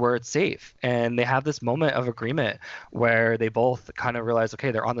future where it's safe, and they have this moment of agreement where they both kind of realize,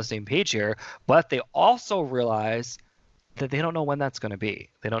 okay, they're on the same page here, but they also realize that they don't know when that's going to be.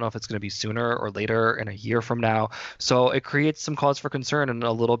 They don't know if it's going to be sooner or later, in a year from now. So it creates some cause for concern and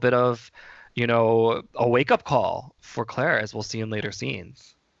a little bit of, you know, a wake-up call for Claire, as we'll see in later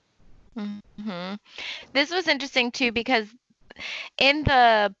scenes. This was interesting too because in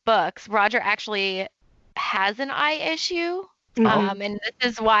the books, Roger actually has an eye issue. And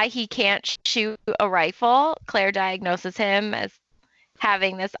this is why he can't shoot a rifle. Claire diagnoses him as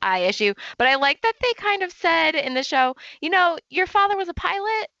having this eye issue. But I like that they kind of said in the show, you know, your father was a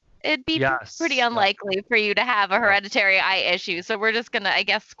pilot. It'd be pretty unlikely for you to have a hereditary eye issue. So we're just going to, I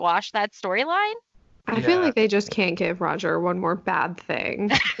guess, squash that storyline. I feel like they just can't give Roger one more bad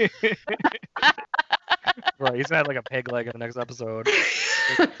thing. Right, he's gonna have like a peg leg in the next episode.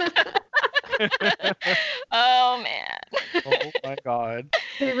 Oh man. Oh my God.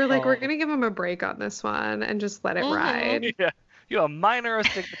 They were like, we're gonna give him a break on this one and just let it ride. Yeah, you have minor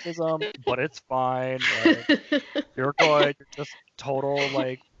astigmatism, but it's fine. Like, you're good. You're just total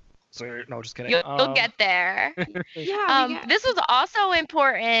like. So no, just kidding. You'll get there. This was also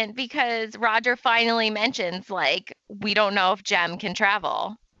important because Roger finally mentions like we don't know if Jem can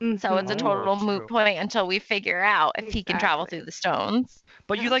travel. So it's a total moot point until we figure out if he can travel through the stones.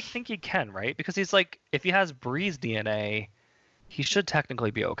 But you like think he can, right? Because he's like, if he has Bree's DNA, he should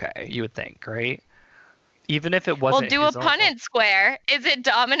technically be okay. You would think, right? Even if it wasn't. Well, do a Punnett square. Is it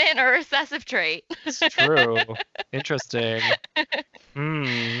dominant or recessive trait? It's true. Interesting.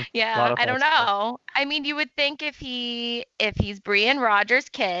 Yeah, I don't know. I mean, you would think if he's Bree and Roger's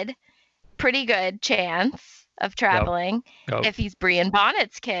kid, pretty good chance of traveling. Yep. If he's Bree and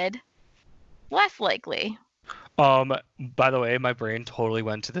Bonnet's kid, less likely. By the way, my brain totally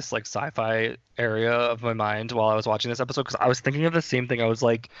went to this like sci-fi area of my mind while I was watching this episode because I was thinking of the same thing. I was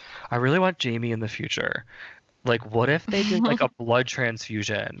like, I really want Jamie in the future. Like, what if they did like a blood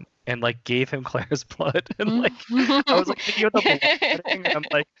transfusion and like gave him Claire's blood. And like I was like thinking of the blood thing, and I'm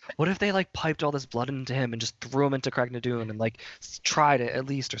like, what if they like piped all this blood into him and just threw him into Kragnadoon and like tried it at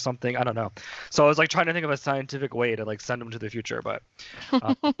least or something? I don't know. So I was like trying to think of a scientific way to like send him to the future, but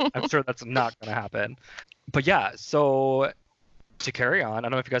I'm sure that's not gonna happen. But yeah, so to carry on, I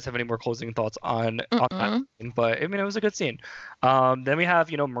don't know if you guys have any more closing thoughts on that scene, but I mean it was a good scene. Then we have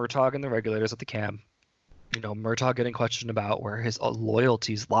Murtaugh and the regulators at the camp. Murtaugh getting questioned about where his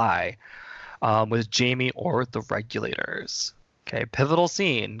loyalties lie with Jaime or the regulators. Okay, pivotal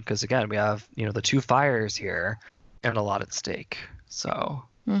scene because again we have the two fires here and a lot at stake. So.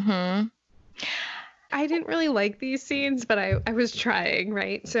 I didn't really like these scenes, but I was trying,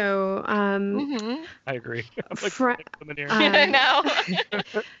 right? So I agree. I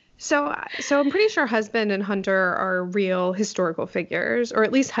know. So I'm pretty sure Husband and Hunter are real historical figures, or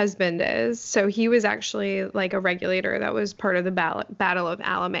at least Husband is. So he was actually like a regulator that was part of the Battle of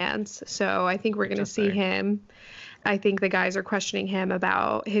Alamance. So I think we're going to see him. I think the guys are questioning him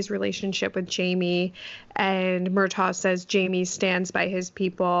about his relationship with Jaime, and Murtaugh says Jaime stands by his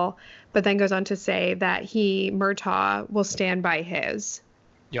people, but then goes on to say that Murtaugh, will stand by his.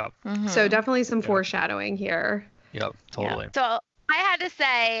 Yep. So definitely some foreshadowing here. Yep, totally. Yeah. So I had to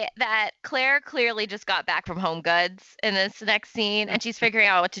say that Claire clearly just got back from Home Goods in this next scene, and she's figuring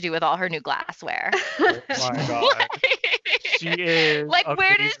out what to do with all her new glassware. Oh my god. She is like, amazing.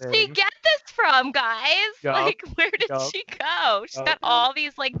 where did she get this from, guys? Yep. Like, where did she go? She's got all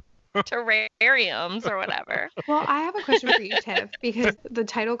these, like, terrariums or whatever. Well, I have a question for you, Tiff, because the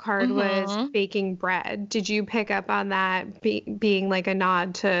title card was baking bread. Did you pick up on that being like a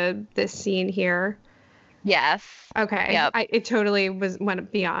nod to this scene here? Yes. Okay. Yep. It totally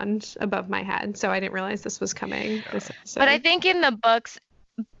went beyond above my head, so I didn't realize this was coming. This episode. But I think in the books,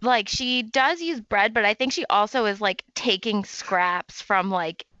 like, she does use bread, but I think she also is like taking scraps from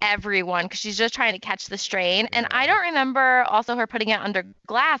like everyone because she's just trying to catch the strain. And I don't remember also her putting it under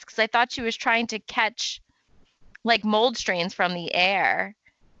glass because I thought she was trying to catch like mold strains from the air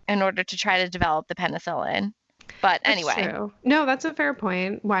in order to try to develop the penicillin. But anyway. That's true. No, that's a fair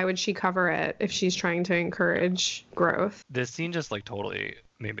point. Why would she cover it if she's trying to encourage growth? This scene just like totally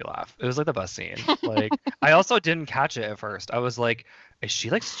made me laugh. It was like the best scene. Like I also didn't catch it at first. I was like, is she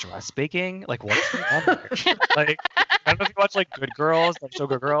like stress baking? Like what's going on there? Like I don't know if you watch like Good Girls, that show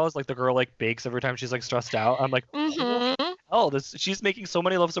Good Girls, like the girl like bakes every time she's like stressed out. I'm like, oh, she's making so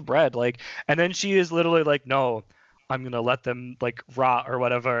many loaves of bread. Like, and then she is literally like, no, I'm gonna let them like rot or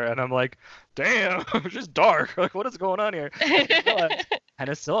whatever. And I'm like, damn, it's just dark. Like, what is going on here?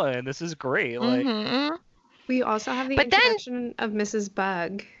 Penicillin, this is great. Like, we also have the introduction of Mrs.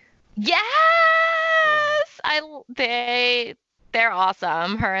 Bug. Yes, they're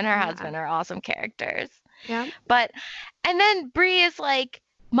awesome. Her and her husband are awesome characters. Yeah. And then Bree is like,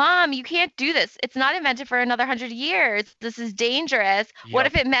 Mom, you can't do this. It's not invented for another 100 years. This is dangerous. Yep. What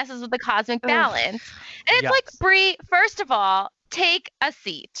if it messes with the cosmic balance? And it's like, Bree, first of all, take a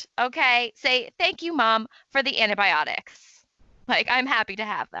seat, okay? Say, thank you, Mom, for the antibiotics. Like, I'm happy to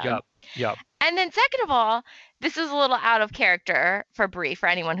have them. Yep. And then second of all, this is a little out of character for Bree, for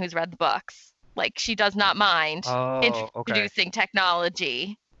anyone who's read the books. Like, she does not mind introducing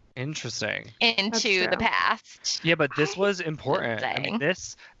technology. Interesting. Into the past. Yeah, but this was important. I mean,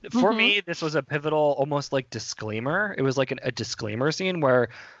 this, for me, this was a pivotal, almost like disclaimer. It was like a disclaimer scene where,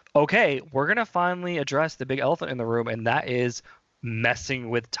 okay, we're going to finally address the big elephant in the room, and that is messing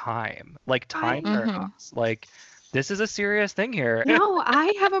with time. Like, time paradox. Like, this is a serious thing here. No,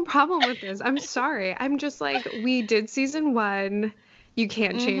 I have a problem with this. I'm sorry. I'm just like, we did season 1. You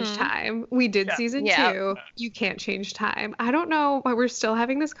can't change time. We did season 2. You can't change time. I don't know why we're still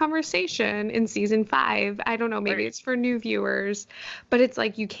having this conversation in season 5. I don't know. Maybe it's for new viewers, but it's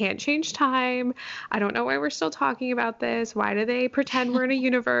like, you can't change time. I don't know why we're still talking about this. Why do they pretend we're in a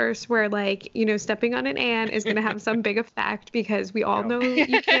universe where, like, stepping on an ant is going to have some big effect, because we all know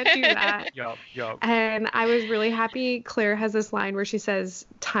you can't do that. And I was really happy. Claire has this line where she says,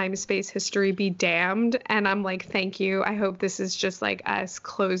 time, space, history be damned. And I'm like, thank you. I hope this is just like us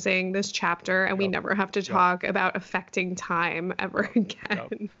closing this chapter and we never have to talk about affecting time ever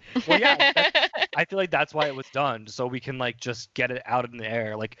again. Well, yeah, I feel like that's why it was done, so we can like just get it out in the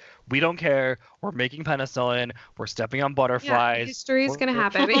air. Like, we don't care. We're making penicillin. We're stepping on butterflies. Yeah, history is going to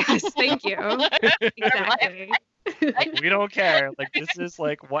happen. Yes, thank you. Exactly. Like, we don't care. Like, this is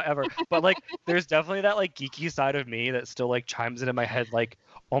like whatever. But like, there's definitely that like geeky side of me that still like chimes into my head like,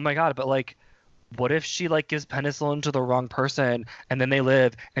 oh my god, but like, what if she like gives penicillin to the wrong person and then they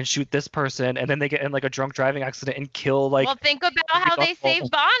live and shoot this person and then they get in like a drunk driving accident and kill like. Well, think about how they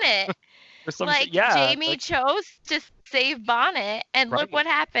saved Bonnet. or some like shit. Yeah, Jamie chose to save Bonnet, and look right. what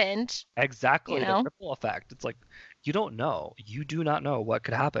happened. Exactly, You the know? ripple effect. It's like you don't know. You do not know what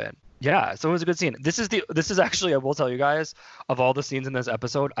could happen. Yeah, so it was a good scene. This is actually, I will tell you guys, of all the scenes in this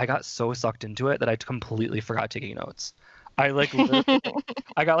episode, I got so sucked into it that I completely forgot taking notes. I like literally,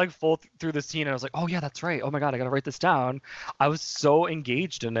 I got like through the scene and I was like, oh yeah, that's right. Oh my God, I gotta write this down. I was so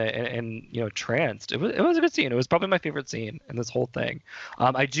engaged in it and tranced. It was a good scene. It was probably my favorite scene in this whole thing.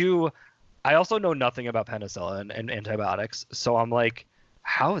 I also know nothing about penicillin and antibiotics, so I'm like,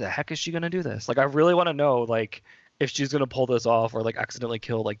 how the heck is she gonna do this? Like, I really want to know, like, if she's gonna pull this off or like accidentally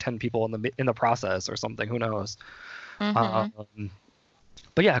kill like 10 people in the process or something. Who knows? Mhm.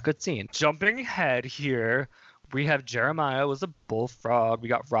 But yeah, good scene. Jumping ahead here, we have Jeremiah was a bullfrog. We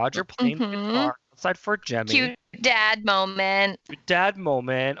got Roger playing the guitar outside Fort Jemmy. Cute dad moment. Dad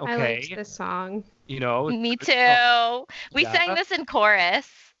moment. I Okay, liked this song. Me good too. song. We Yeah. sang this in chorus.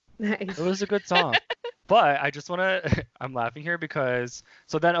 Nice. It was a good song. But I just want to I'm laughing here because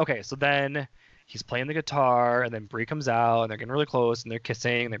so then he's playing the guitar and then Bree comes out and they're getting really close and they're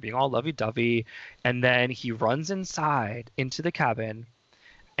kissing, they're being all lovey-dovey, and then he runs inside into the cabin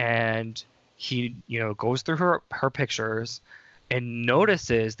and he, goes through her pictures and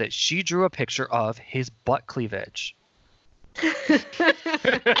notices that she drew a picture of his butt cleavage. Oh,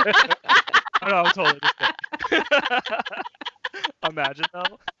 no, I'm totally just kidding. Imagine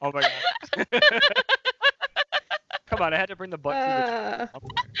though. Oh my God. Come on, I had to bring the butt cleavage up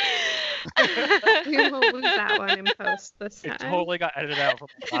there. We will lose that one in post this time. It totally got edited out from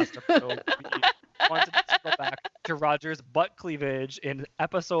the last episode. We wanted to go back to Roger's butt cleavage in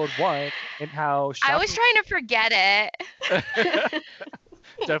episode 1 and how I was trying to forget it.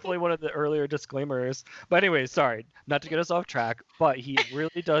 Definitely one of the earlier disclaimers. But anyway, sorry, not to get us off track, but he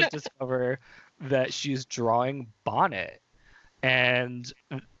really does discover that she's drawing Bonnet. And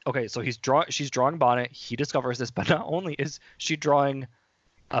okay, so she's drawing Bonnet. He discovers this, but not only is she drawing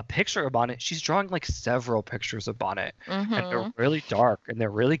a picture of Bonnet, she's drawing like several pictures of Bonnet. And they're really dark and they're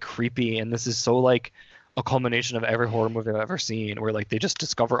really creepy. And this is so like a culmination of every horror movie I've ever seen, where like they just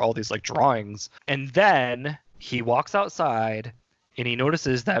discover all these like drawings. And then he walks outside and he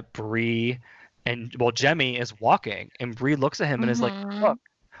notices that Bree and Jemmy is walking, and Bree looks at him and is like,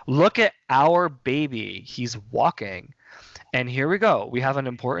 look at our baby. He's walking. And here we go. We have an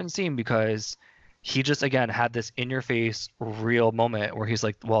important scene because he just again had this in your face real moment where he's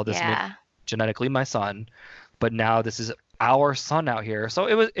like, well, this may be genetically my son, but now this is our son out here. So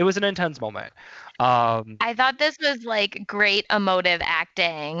it was an intense moment. I thought this was like great emotive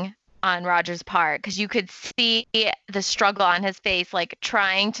acting on Roger's part, because you could see the struggle on his face, like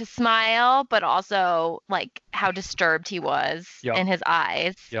trying to smile, but also like how disturbed he was in his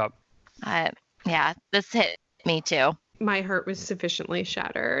eyes. Yep. Yeah, this hit me too. My heart was sufficiently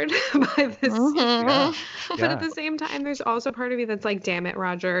shattered by this. Yeah. But at the same time, there's also part of me that's like, damn it,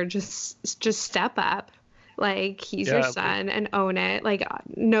 Roger, just step up. Like, he's your son and own it. Like,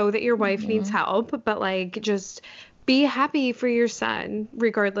 know that your wife needs help, but like, just be happy for your son,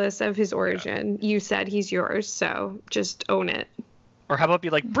 regardless of his origin. You said he's yours, so just own it. Or how about be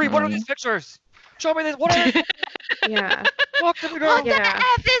like, Bree, what are these pictures? Show me this. What are they? Yeah. Walk to the girl. What the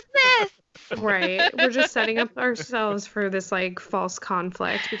F is this? Right. We're just setting up ourselves for this like false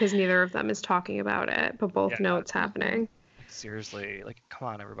conflict because neither of them is talking about it, but both know it's happening. Seriously, like, come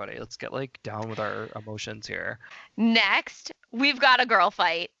on, everybody. Let's get like down with our emotions here. Next, we've got a girl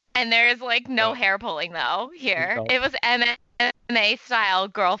fight. And there's like no hair pulling though here. No. It was MMA style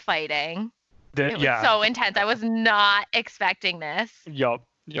girl fighting. It was so intense. I was not expecting this. Yup.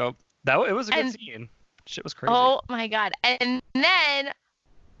 It was a good scene. Shit was crazy. Oh my God. And then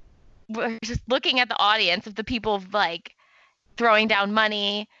we're just looking at the audience of the people like throwing down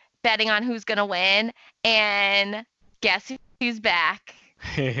money, betting on who's gonna win, and guess who's back?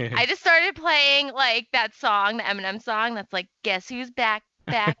 I just started playing like that song, the Eminem song that's like, guess who's back?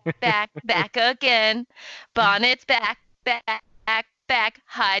 Back again. Bonnet's back.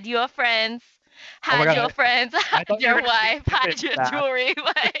 Hide your friends. Hide your friends. Hide your wife. Hide your jewelry.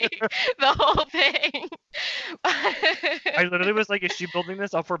 Like, the whole thing. I literally was like, is she building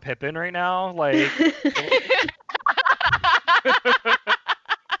this up for Pippin right now? Like,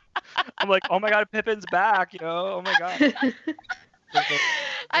 I'm like, oh my God, Pippin's back, oh my God.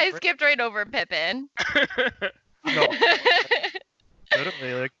 I skipped right over Pippin. No.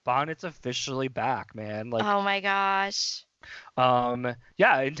 Literally, like, Bonnet's officially back, man. Like, oh my gosh.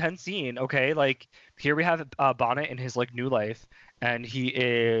 Yeah, intense scene. Okay, like here we have Bonnet in his like new life, and he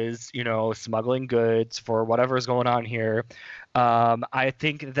is, smuggling goods for whatever is going on here. I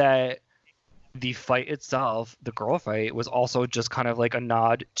think that the fight itself, the girl fight, was also just kind of like a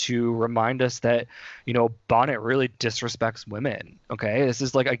nod to remind us that, Bonnet really disrespects women. Okay, this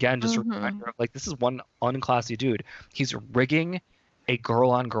is like, again, just a reminder of like, this is one unclassy dude. He's rigging a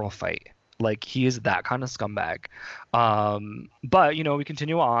girl-on-girl fight. Like, he is that kind of scumbag. But we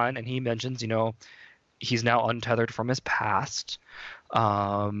continue on, and he mentions, he's now untethered from his past.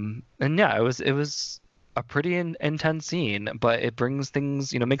 And yeah, it was a pretty intense scene, but it brings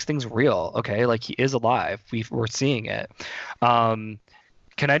things, makes things real. Okay, like, he is alive. We're seeing it.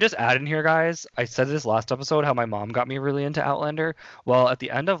 Can I just add in here, guys? I said this last episode how my mom got me really into Outlander. Well, at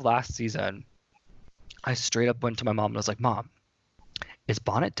the end of last season, I straight up went to my mom and was like, Mom, is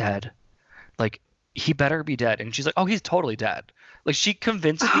Bonnet dead? Like, he better be dead. And she's like, oh, he's totally dead. Like, she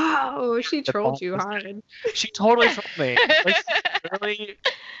convinced me. Oh, she trolled you hard. She totally trolled me. Like, literally,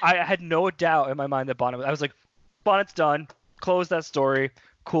 I had no doubt in my mind that Bonnet. I was like, Bonnet's done. Close that story.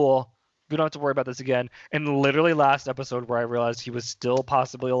 Cool. We don't have to worry about this again. And literally last episode, where I realized he was still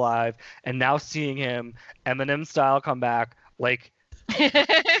possibly alive, and now seeing him Eminem style come back, like,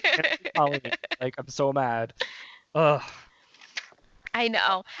 like, I'm so mad. Ugh. I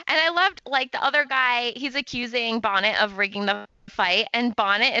know. And I loved, like, the other guy, he's accusing Bonnet of rigging the fight, and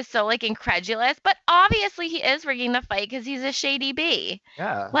Bonnet is so, like, incredulous, but obviously he is rigging the fight because he's a shady bee.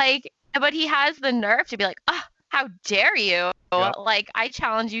 Yeah. Like, but he has the nerve to be like, oh, how dare you? Yeah. Like, I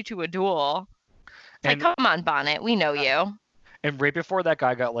challenge you to a duel. Like, come on, Bonnet, we know you. And right before that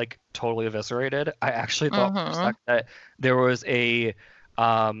guy got, like, totally eviscerated, I actually thought for a sec that there was a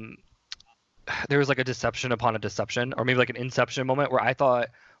deception upon a deception, or maybe like an inception moment, where I thought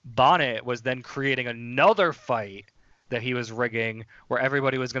Bonnet was then creating another fight that he was rigging, where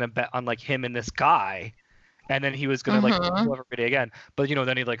everybody was going to bet on, like, him and this guy, and then he was going to like do everybody again. But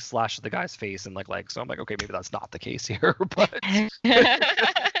then he like slashed the guy's face and like, so I'm like, okay, maybe that's not the case here.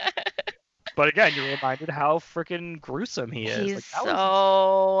 But again, you're reminded how freaking gruesome he is. He's like,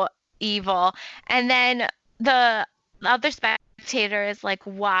 so evil. And then the other spectator is like,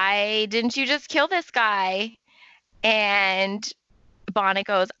 why didn't you just kill this guy? And Bonnet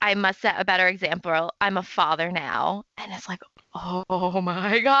goes, I must set a better example. I'm a father now. And it's like, oh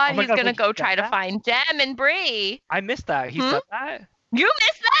my God, he's going to go try to find Jem and Bree. I missed that. He said that? You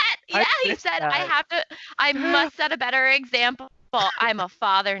missed that? Yeah, he said, I must set a better example. I'm a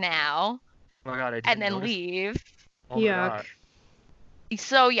father now. Oh my God, I didn't and then notice. Leave. Oh my God.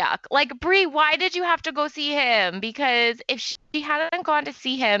 So yuck. Like, Bree, why did you have to go see him? Because if she hadn't gone to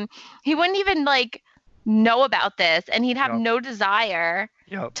see him, he wouldn't even, like, know about this, and he'd have no desire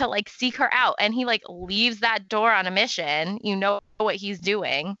to, like, seek her out. And he, like, leaves that door on a mission. You know what he's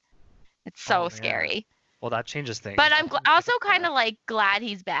doing. It's so scary. Well, that changes things. But I'm also kind of, like, glad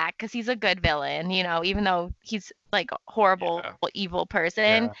he's back, because he's a good villain, even though he's, like, a horrible, evil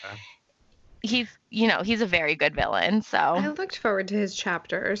person. Yeah. He's a very good villain, so. I looked forward to his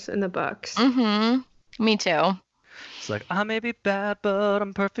chapters in the books. Me too. It's like, I may be bad, but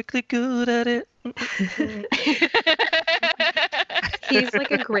I'm perfectly good at it. He's like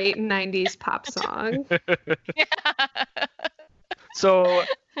a great 90s pop song. So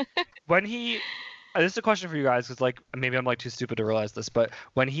when this is a question for you guys, because, like, maybe I'm, like, too stupid to realize this, but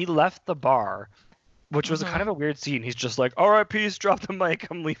when he left the bar, which was kind of a weird scene, he's just like, all right, peace, drop the mic,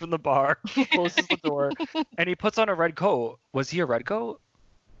 I'm leaving the bar, closes the door, and he puts on a red coat. Was he a red coat?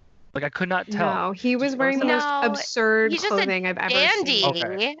 Like, I could not tell. No, he was wearing the most absurd clothing I've ever dandy. seen.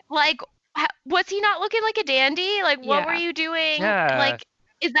 Okay. Like, was he not looking like a dandy? Like, what were you doing? Yeah. Like,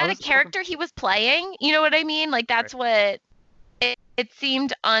 is that a character he was playing? You know what I mean? Like, that's what it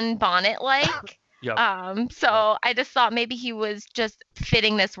seemed un-Bonnet-like. So I just thought maybe he was just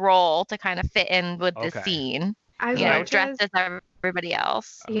fitting this role to kind of fit in with the scene. Dressed as everybody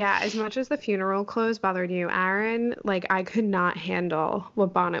else. Yeah, as much as the funeral clothes bothered you, Aaron, like, I could not handle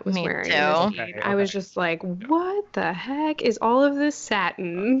what Bonnet was wearing. Too. I was just like, what the heck is all of this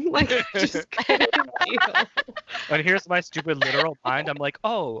satin? Like, I just couldn't deal. And here's my stupid literal mind. I'm like,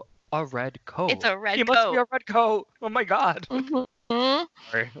 oh, a red coat. It's a red coat. He must be a red coat. Oh my God. Mm-hmm.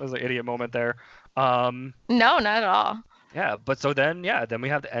 Sorry, that was an idiot moment there. No, not at all. Yeah, but so then we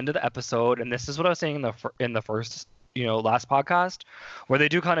have the end of the episode, and this is what I was saying in the first, last podcast, where they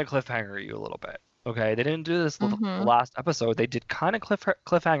do kind of cliffhanger you a little bit. Okay, they didn't do this the last episode. They did kind of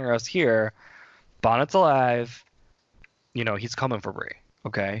cliffhanger us here. Bonnet's alive. He's coming for Bree.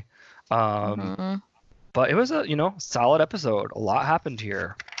 Okay, but it was a solid episode. A lot happened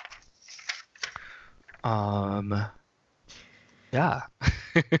here. Yeah.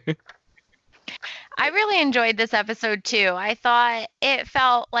 I really enjoyed this episode too. I thought it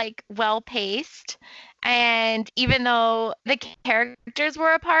felt like well paced, And even though the characters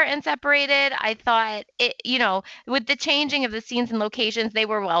were apart and separated, I thought it, with the changing of the scenes and locations, they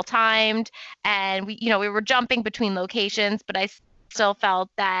were well timed, and we were jumping between locations, but I still felt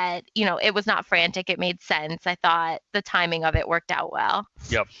that, it was not frantic. It made sense. I thought the timing of it worked out well.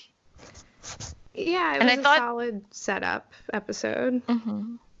 Yep. Yeah, it And was I a thought- solid setup episode.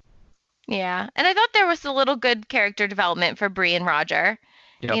 Mhm. Yeah, and I thought there was a little good character development for Bree and Roger.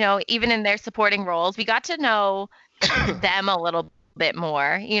 Yep. Even in their supporting roles, we got to know them a little bit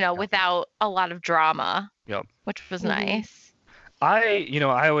more, without a lot of drama, Yep. which was Mhm. nice. I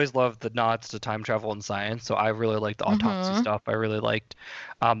always loved the nods to time travel and science, so I really liked the autopsy Mhm. stuff. I really liked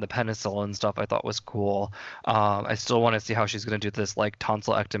the penicillin stuff. I thought was cool. I still want to see how she's going to do this like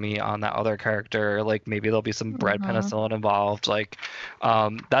tonsillectomy on that other character. Like maybe there'll be some bread Mhm. penicillin involved. Like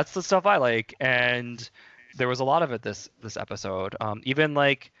that's the stuff I like, and there was a lot of it this episode. Even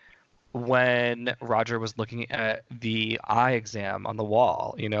like when Roger was looking at the eye exam on the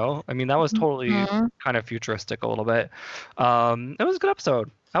wall, I mean, that was totally Mhm. kind of futuristic a little bit. It was a good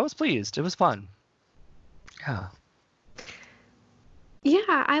episode. I was pleased. It was fun. Yeah. Yeah,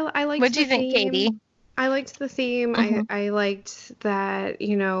 I liked What do you the think, theme. Katie? I liked the theme. Mhm. I liked that,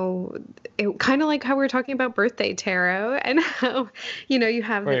 it kind of like how we were talking about birthday tarot and how, you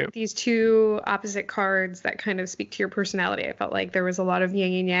have Right. these two opposite cards that kind of speak to your personality. I felt like there was a lot of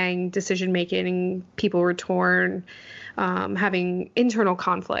yin and yang decision making. People were torn, having internal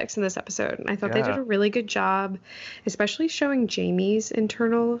conflicts in this episode. And I thought they did Yeah. a really good job, especially showing Jamie's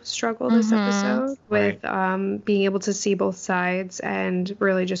internal struggle this Mhm. episode Right. with being able to see both sides and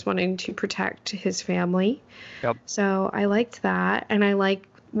really just wanting to protect his family. Yep. So I liked that. And I like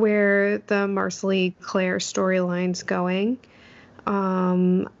where the Marcelly Claire storyline's going.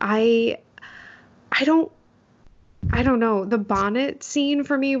 I don't know. The bonnet scene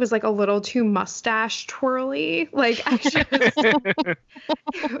for me was like a little too mustache twirly. Like it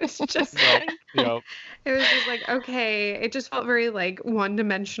was just Yep. like, Yep. it was just like, okay, it just felt very like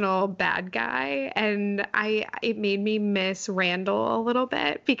one-dimensional bad guy, and it made me miss Randall a little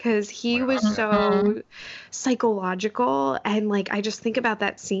bit because he was so psychological, and like I just think about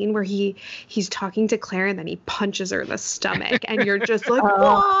that scene where he's talking to Claire and then he punches her in the stomach and you're just like,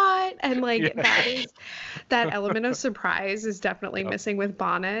 what? And like Yeah. that element of surprise is definitely missing with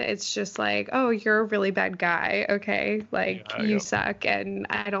Bonnet. It's just like, oh, you're a really bad guy. Okay, like Yeah, you yep. suck and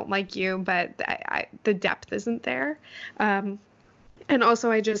I don't like you, but the depth isn't there. And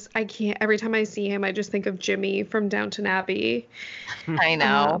also I can't, every time I see him I just think of Jimmy from Downton Abbey. I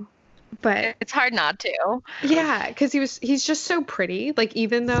know. But It's hard not to. yeah, because he's just so pretty. Like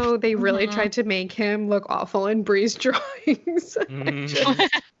even though they really Mhm. tried to make him look awful in Bree's drawings, Mhm.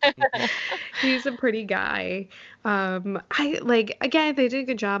 he's a pretty guy. I like, again, they did a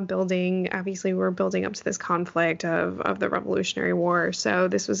good job building. Obviously, we're building up to this conflict of the Revolutionary War, so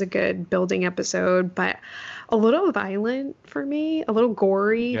this was a good building episode, but a little violent for me, a little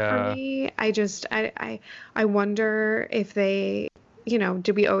gory Yeah. for me. I wonder if they,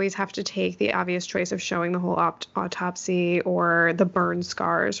 do we always have to take the obvious choice of showing the whole autopsy or the burn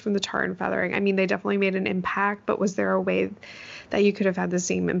scars from the tar and feathering? I mean, they definitely made an impact, but was there a way that you could have had the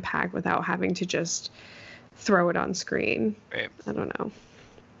same impact without having to just throw it on screen? Right. I don't know.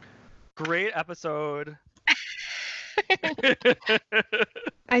 Great episode.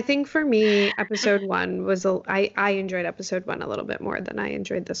 I think for me, episode 1 was I enjoyed episode 1 a little bit more than I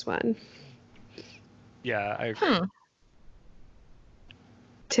enjoyed this one. Yeah, I agree.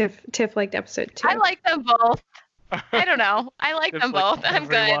 Tiff liked episode 2. I like them both. I don't know. I like It's them like both. I'm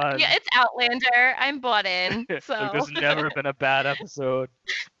good. everyone. Yeah, it's Outlander. I'm bought in. So Like, there's never been a bad episode.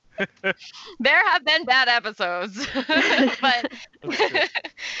 there have been bad episodes, but That's true. this,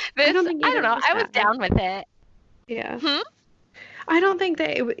 I don't think I either don't know. was I was bad. down with it. Yeah. Hmm? I don't think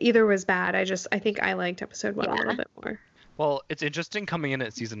that either was bad. I think I liked episode 1 a Yeah. little bit more. Well, it's interesting coming in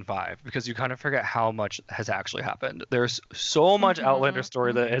at season 5 because you kind of forget how much has actually happened. There's so much Outlander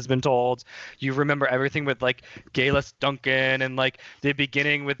story that has been told. You remember everything with like Galis Duncan and like the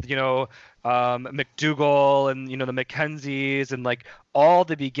beginning with McDougal and the Mackenzies and like all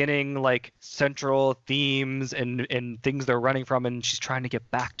the beginning like central themes and things they're running from, and she's trying to get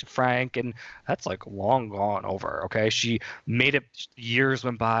back to Frank, and that's like long gone over. Okay, she made it, years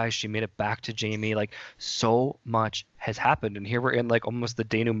went by, she made it back to Jamie. Like so much has happened, and here we're in like almost the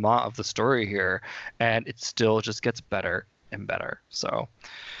denouement of the story here, and it still just gets better and better. So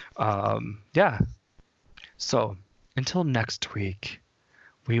yeah, so until next week,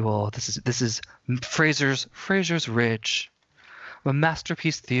 we will, this is Fraser's Ridge, a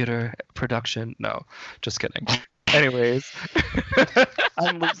masterpiece theater production. No, just kidding. Anyways,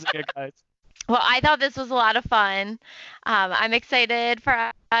 I'm losing it, guys. Well, I thought this was a lot of fun. I'm excited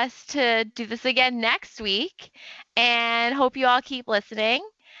for us to do this again next week and hope you all keep listening.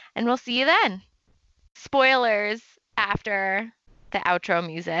 And we'll see you then. Spoilers after the outro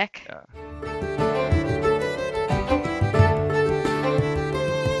music. Yeah.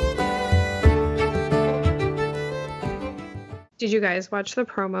 Did you guys watch the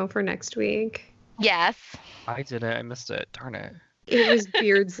promo for next week? Yes. I didn't. I missed it. Darn it. It was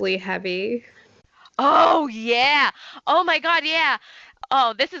Beardsley heavy. Oh, yeah. Oh, my God. Yeah.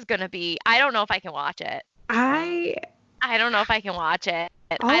 Oh, this is going to be, I don't know if I can watch it. I don't know if I can watch it.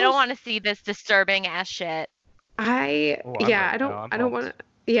 I Oh. don't want to see this disturbing ass shit. Oh, I'm yeah, ready I now. I'm don't pumped. want to.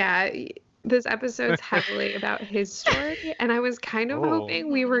 Yeah, this episode's heavily about his story, and I was kind of Oh.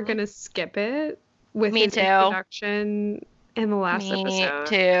 hoping we were gonna skip it with Me his too. introduction in the last Me episode.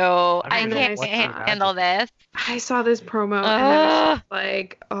 too. I And then can't I saw- handle this. I saw this promo and I was Ugh. just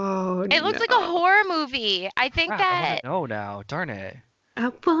like, oh, It looks like a horror movie. I think Crap, I that. want to know now. Darn it. I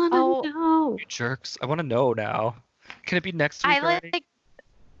wanna Oh. know. You jerks. I want to know now. Can it be next week I already?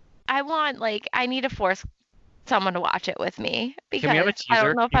 I need to force someone to watch it with me because Can we have a teaser? I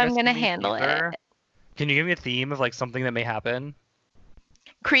don't know if Can you I'm guys gonna give me a handle teaser? it. Can you give me a theme of like something that may happen?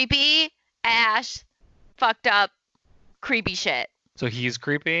 Creepy, Ash, fucked up, creepy shit. So he's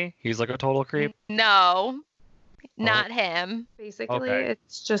creepy? He's like a total creep? No, not him. Basically, Okay.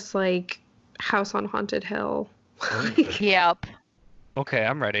 it's just like House on Haunted Hill. Oh. Yep. Okay,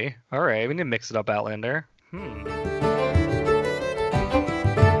 I'm ready. All right, we need to mix it up, Outlander.